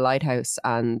 2 in the Lighthouse,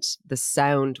 and the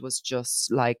sound was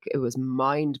just like, it was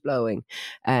mind blowing.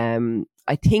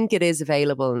 I think it is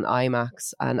available in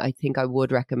IMAX, and I think I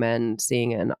would recommend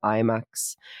seeing it in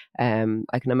IMAX.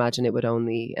 I can imagine it would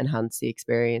only enhance the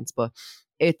experience, but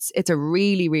it's a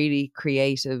really, really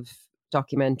creative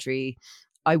documentary.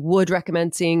 I would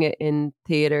recommend seeing it in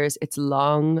theaters. It's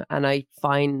long, and I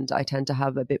find I tend to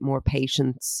have a bit more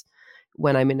patience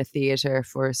when I'm in a theater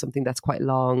for something that's quite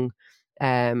long.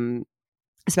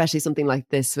 Especially something like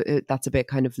this that's a bit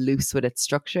kind of loose with its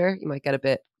structure. You might get a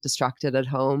bit distracted at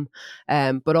home,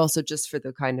 but also just for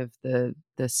the kind of the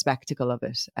spectacle of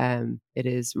it. It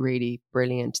is really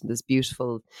brilliant. There's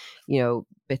beautiful,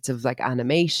 bits of like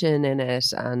animation in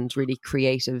it, and really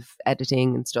creative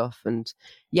editing and stuff. And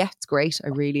yeah, it's great. I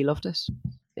really loved it.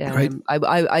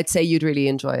 I'd say you'd really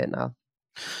enjoy it now.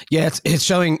 Yeah, it's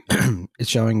showing. It's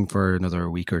showing for another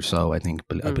week or so, I think.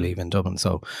 I believe in Dublin.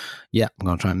 So, yeah, I'm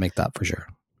going to try and make that for sure.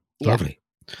 Yeah. Lovely.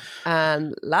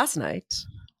 And last night,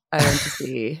 I went to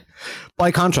see.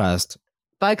 By contrast,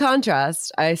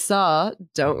 I saw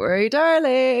 "Don't Worry,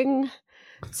 Darling,"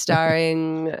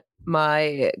 starring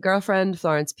my girlfriend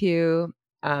Florence Pugh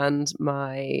and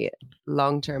my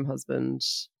long-term husband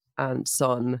and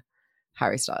son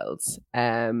Harry Styles,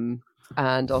 and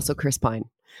also Chris Pine.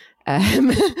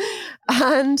 And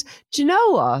do you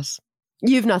know what?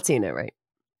 You've not seen it, right?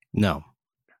 No.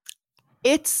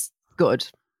 It's good.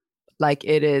 Like,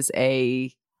 it is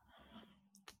a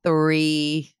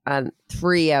 3 out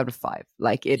of 5.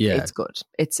 Like it's good.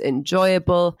 It's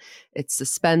enjoyable. It's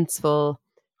suspenseful.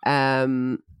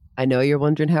 I know you're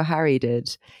wondering how Harry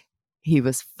did. He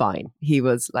was fine. There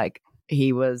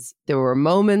were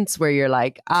moments where you're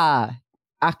like,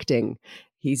 acting.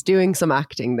 He's doing some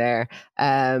acting there.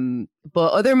 But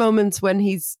other moments when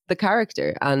he's the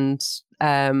character. And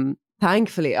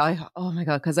thankfully, oh my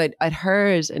God, because I'd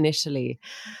heard initially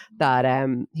that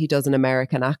he does an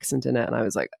American accent in it. And I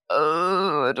was like,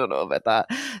 oh, I don't know about that.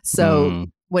 So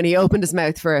when he opened his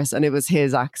mouth first and it was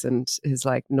his accent, his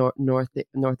like north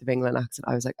of England accent,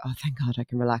 I was like, oh, thank God, I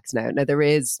can relax now. Now there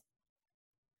is,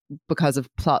 because of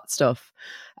plot stuff,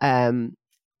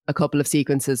 a couple of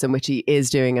sequences in which he is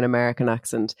doing an American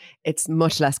accent. It's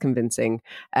much less convincing.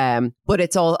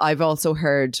 But I've also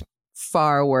heard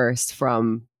far worse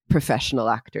from professional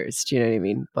actors. Do you know what I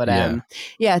mean? But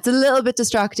yeah, it's a little bit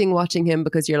distracting watching him,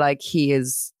 because you're like, he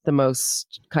is the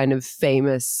most kind of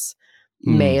famous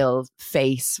male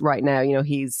face right now.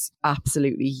 He's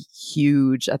absolutely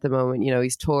huge at the moment.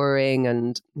 He's touring,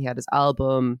 and he had his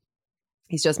album.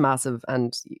 He's just massive,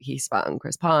 and he spat on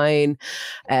Chris Pine,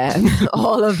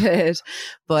 all of it.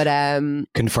 But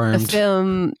confirmed. The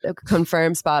film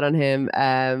confirmed spat on him.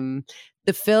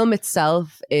 The film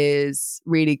itself is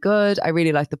really good. I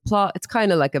really like the plot. It's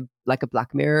kind of like a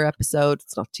Black Mirror episode.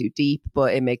 It's not too deep,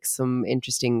 but it makes some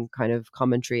interesting kind of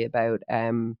commentary about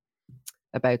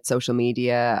social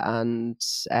media and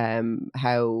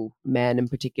how men in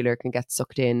particular can get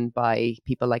sucked in by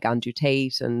people like Andrew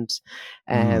Tate and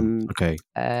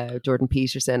Jordan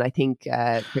Peterson. I think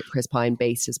Chris Pine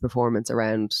based his performance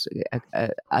around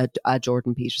a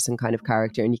Jordan Peterson kind of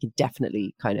character, and you can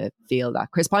definitely kind of feel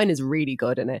that. Chris Pine is really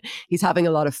good in it. He's having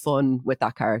a lot of fun with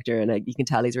that character, and you can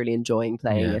tell he's really enjoying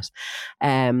playing it.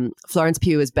 Florence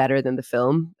Pugh is better than the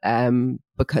film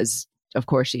because of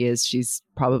course she is. She's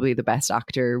probably the best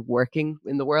actor working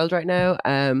in the world right now.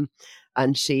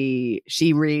 And she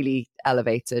really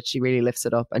elevates it. She really lifts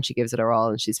it up, and she gives it her all,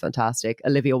 and she's fantastic.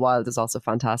 Olivia Wilde is also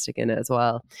fantastic in it as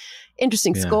well.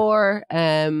 Interesting score.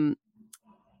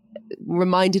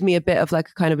 Reminded me a bit of like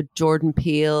a kind of a Jordan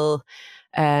Peele.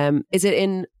 Is it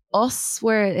in Us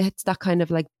where it's that kind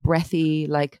of like breathy,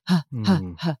 like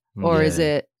or is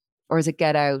it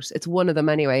Get Out? It's one of them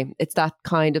anyway. It's that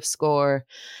kind of score,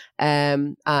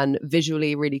 and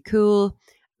visually really cool.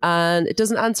 And it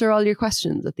doesn't answer all your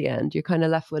questions at the end. You're kind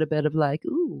of left with a bit of like,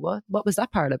 ooh, what was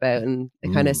that part about? And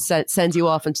it kind of sends you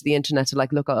off into the internet to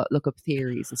like look up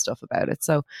theories and stuff about it.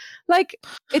 So like,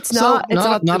 it's not a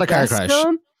car crash.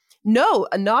 Film. No,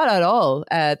 not at all.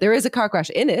 There is a car crash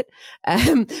in it,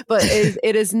 but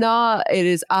it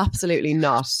is absolutely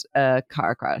not a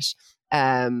car crash.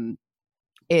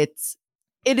 It's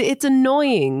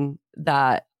annoying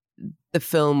that the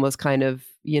film was kind of,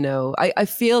 I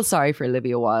feel sorry for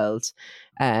Olivia Wilde,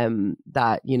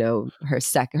 that,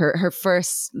 her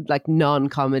first like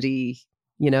non-comedy,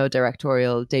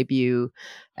 directorial debut.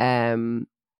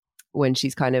 When she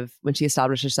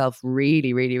established herself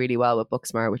really, really, really well with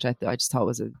Booksmart, which I just thought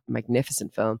was a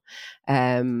magnificent film,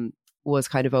 was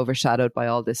kind of overshadowed by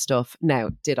all this stuff.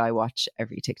 Now, did I watch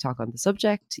every TikTok on the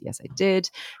subject? Yes, I did.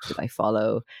 Did I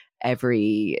follow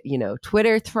every,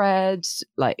 Twitter thread?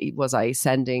 Like, was I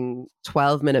sending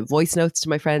 12-minute voice notes to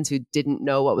my friends who didn't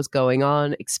know what was going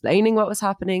on, explaining what was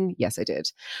happening? Yes, I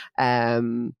did.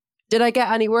 Did I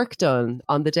get any work done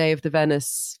on the day of the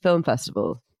Venice Film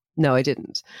Festival? No, I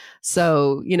didn't.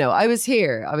 So, I was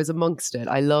here. I was amongst it.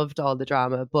 I loved all the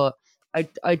drama, but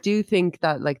I do think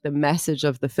that like the message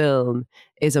of the film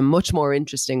is a much more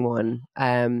interesting one,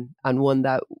 and one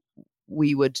that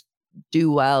we would do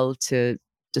well to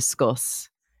discuss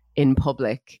in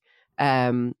public,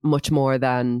 much more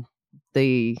than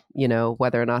the,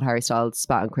 whether or not Harry Styles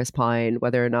spat on Chris Pine,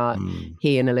 whether or not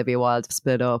he and Olivia Wilde have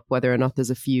split up, whether or not there's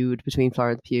a feud between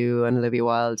Florence Pugh and Olivia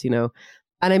Wilde, And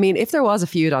I mean, if there was a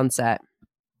feud on set,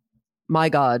 my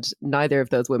God, neither of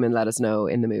those women let us know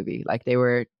in the movie. Like, they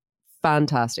were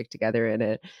fantastic together in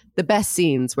it. The best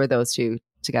scenes were those two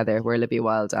together, were Olivia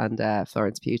Wilde and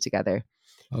Florence Pugh together.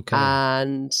 Okay.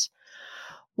 And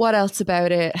what else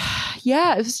about it?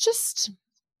 Yeah, it was just...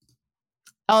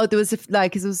 Oh, there was there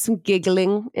was some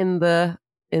giggling in the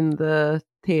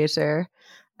theater,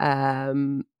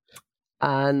 and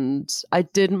I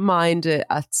didn't mind it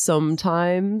at some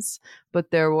times,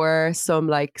 but there were some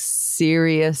like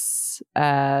serious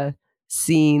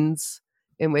scenes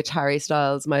in which Harry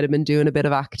Styles might have been doing a bit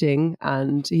of acting,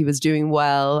 and he was doing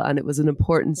well, and it was an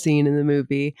important scene in the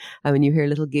movie. And when you hear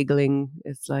little giggling,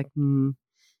 it's like,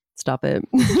 stop it.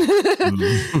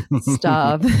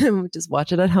 Stop. Just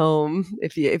watch it at home.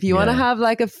 If you want to have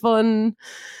like a fun,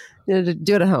 do it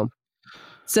at home.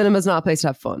 Cinema's not a place to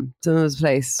have fun. Cinema's a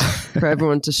place for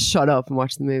everyone to shut up and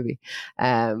watch the movie.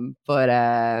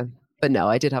 But no,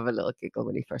 I did have a little giggle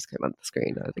when he first came on the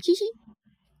screen. I was like, hee hee.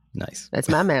 Nice. That's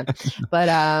my man. But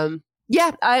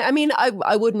yeah, I mean,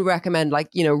 I wouldn't recommend like,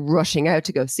 rushing out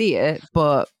to go see it,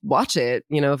 but watch it,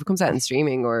 if it comes out in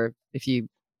streaming, or if you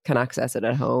can access it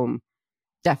at home,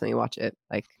 definitely watch it.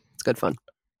 Like, it's good fun.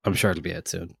 I'm sure it'll be out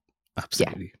soon.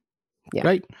 Absolutely. Yeah.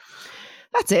 Great.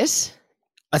 That's it.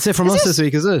 That's it from us this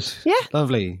week, is it? Yeah.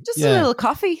 Lovely. Just a little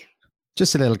coffee.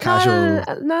 Just a little casual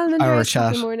hour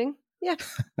chat. Coffee morning. Yeah.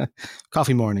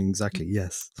 Coffee morning, exactly.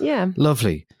 Yes. Yeah.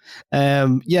 Lovely.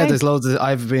 There's loads of,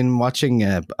 I've been watching,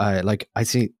 I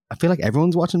feel like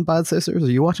everyone's watching Bad Sisters. Are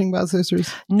you watching Bad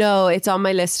Sisters? No, it's on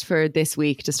my list for this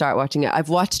week to start watching it. I've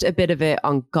watched a bit of it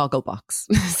on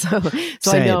Gogglebox.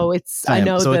 so I know it's, Same. I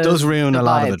know so it does ruin a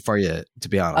lot vibe. of it for you, to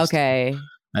be honest. Okay.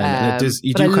 But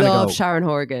I love Sharon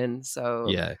Horgan, so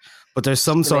yeah. But there's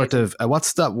some sort of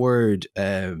what's that word?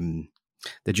 The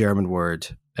German word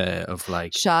of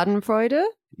like Schadenfreude.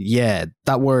 Yeah,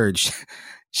 that word,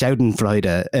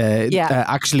 Schadenfreude.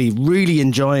 Actually, really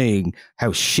enjoying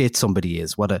how shit somebody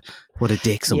is. What a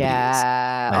dick somebody is.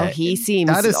 Yeah. He seems.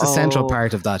 That is the central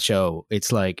part of that show.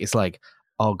 It's like,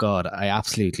 oh God, I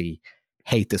absolutely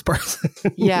hate this person.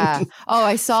 Yeah. Oh,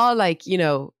 I saw a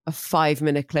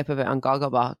 5-minute clip of it on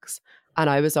Gogglebox, and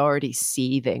I was already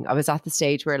seething. I was at the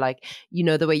stage where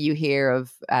the way you hear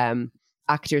of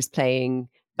actors playing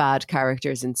bad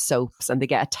characters in soaps and they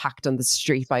get attacked on the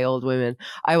street by old women.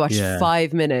 I watched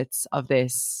 5 minutes of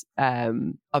this,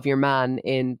 of your man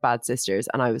in Bad Sisters,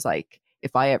 and I was like,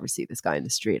 if I ever see this guy in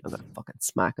the street, I'm gonna fucking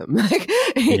smack him.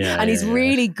 And he's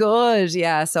really good.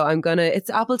 Yeah. So it's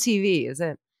Apple TV, is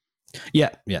it? Yeah,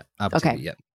 absolutely. Okay.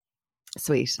 Yeah,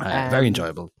 sweet. Very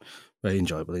enjoyable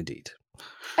indeed.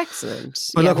 Excellent.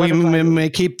 But look, we may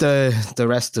keep the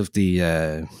rest of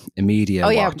the media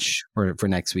watch for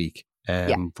next week.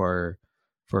 For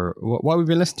what we've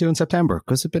been listening to in September,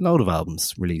 because there's been a load of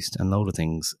albums released and a load of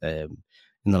things in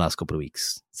the last couple of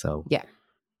weeks. So yeah,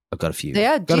 I've got a few.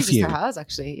 Yeah, got Jesus, a few. there has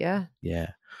actually. Yeah.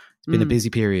 It's been a busy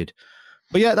period.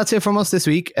 But yeah, that's it from us this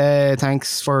week.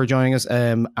 Thanks for joining us.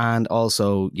 And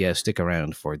also, stick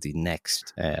around for the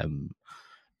next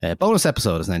bonus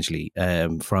episode, essentially,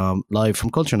 live from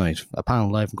Culture Night, a panel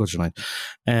live from Culture Night.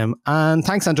 And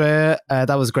thanks, Andrea.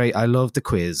 That was great. I loved the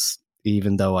quiz,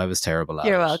 even though I was terrible at it.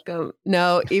 You're welcome.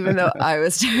 No, even though I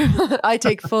was terrible, I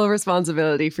take full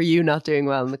responsibility for you not doing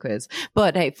well in the quiz.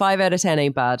 But hey, 5 out of 10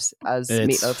 ain't bad, as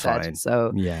Meatloaf said.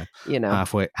 So,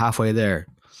 halfway there.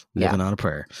 Living on a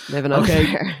prayer. Living on a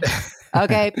prayer.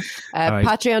 Okay. Right.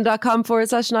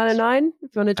 Patreon.com/909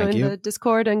 if you want to join the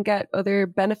Discord and get other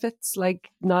benefits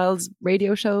like Niall's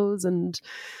radio shows and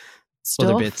stuff.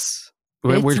 Other bits.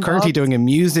 We're Bits currently and doing a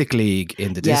music league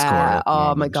in the Discord. Yeah.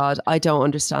 Oh my God. I don't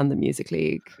understand the music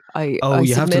league. I You have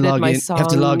to submitted log my in. You have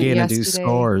to log in and do yesterday.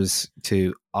 scores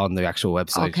on the actual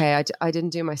website. Okay. I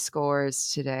didn't do my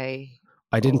scores today.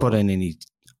 I didn't put in any.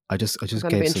 I just I'm going to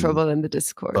gave be in some trouble in the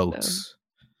Discord now. votes.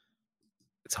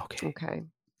 It's okay. Okay.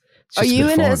 It's Are just a you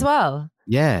bit in it fun. as well?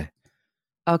 Yeah.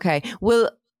 Okay.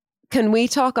 Well, can we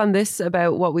talk on this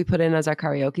about what we put in as our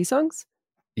karaoke songs?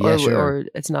 Yeah, sure. Or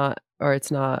it's not.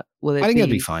 Will it I think be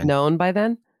it'll be fine. known by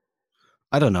then?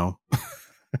 I don't know.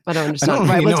 I don't I understand. don't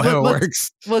really know how it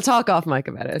works. We'll talk off mic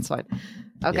about it. It's fine.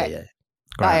 Okay. Yeah.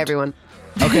 Bye, Grand. everyone.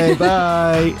 Okay,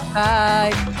 bye.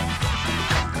 Bye.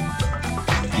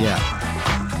 Yeah.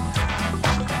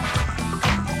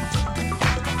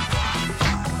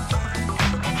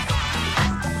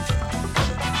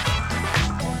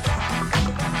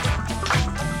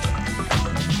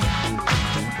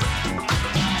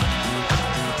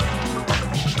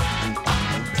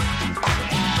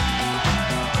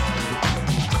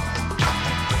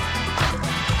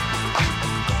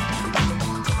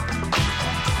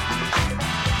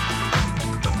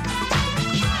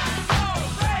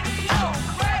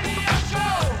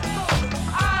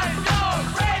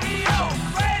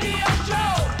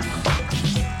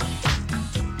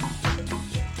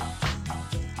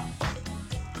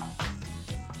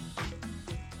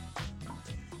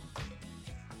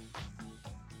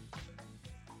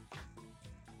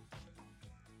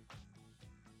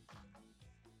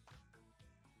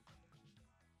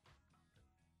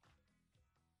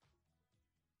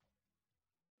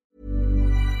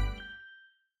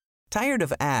 Tired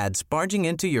of ads barging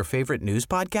into your favorite news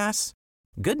podcasts?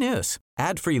 Good news.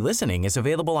 Ad-free listening is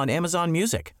available on Amazon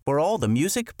Music for all the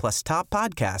music plus top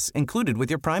podcasts included with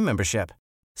your Prime membership.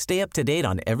 Stay up to date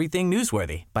on everything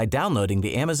newsworthy by downloading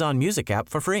the Amazon Music app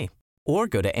for free or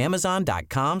go to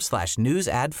amazon.com/news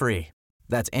ad free.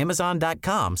 That's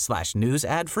amazon.com/news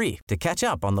ad free to catch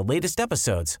up on the latest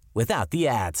episodes without the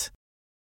ads.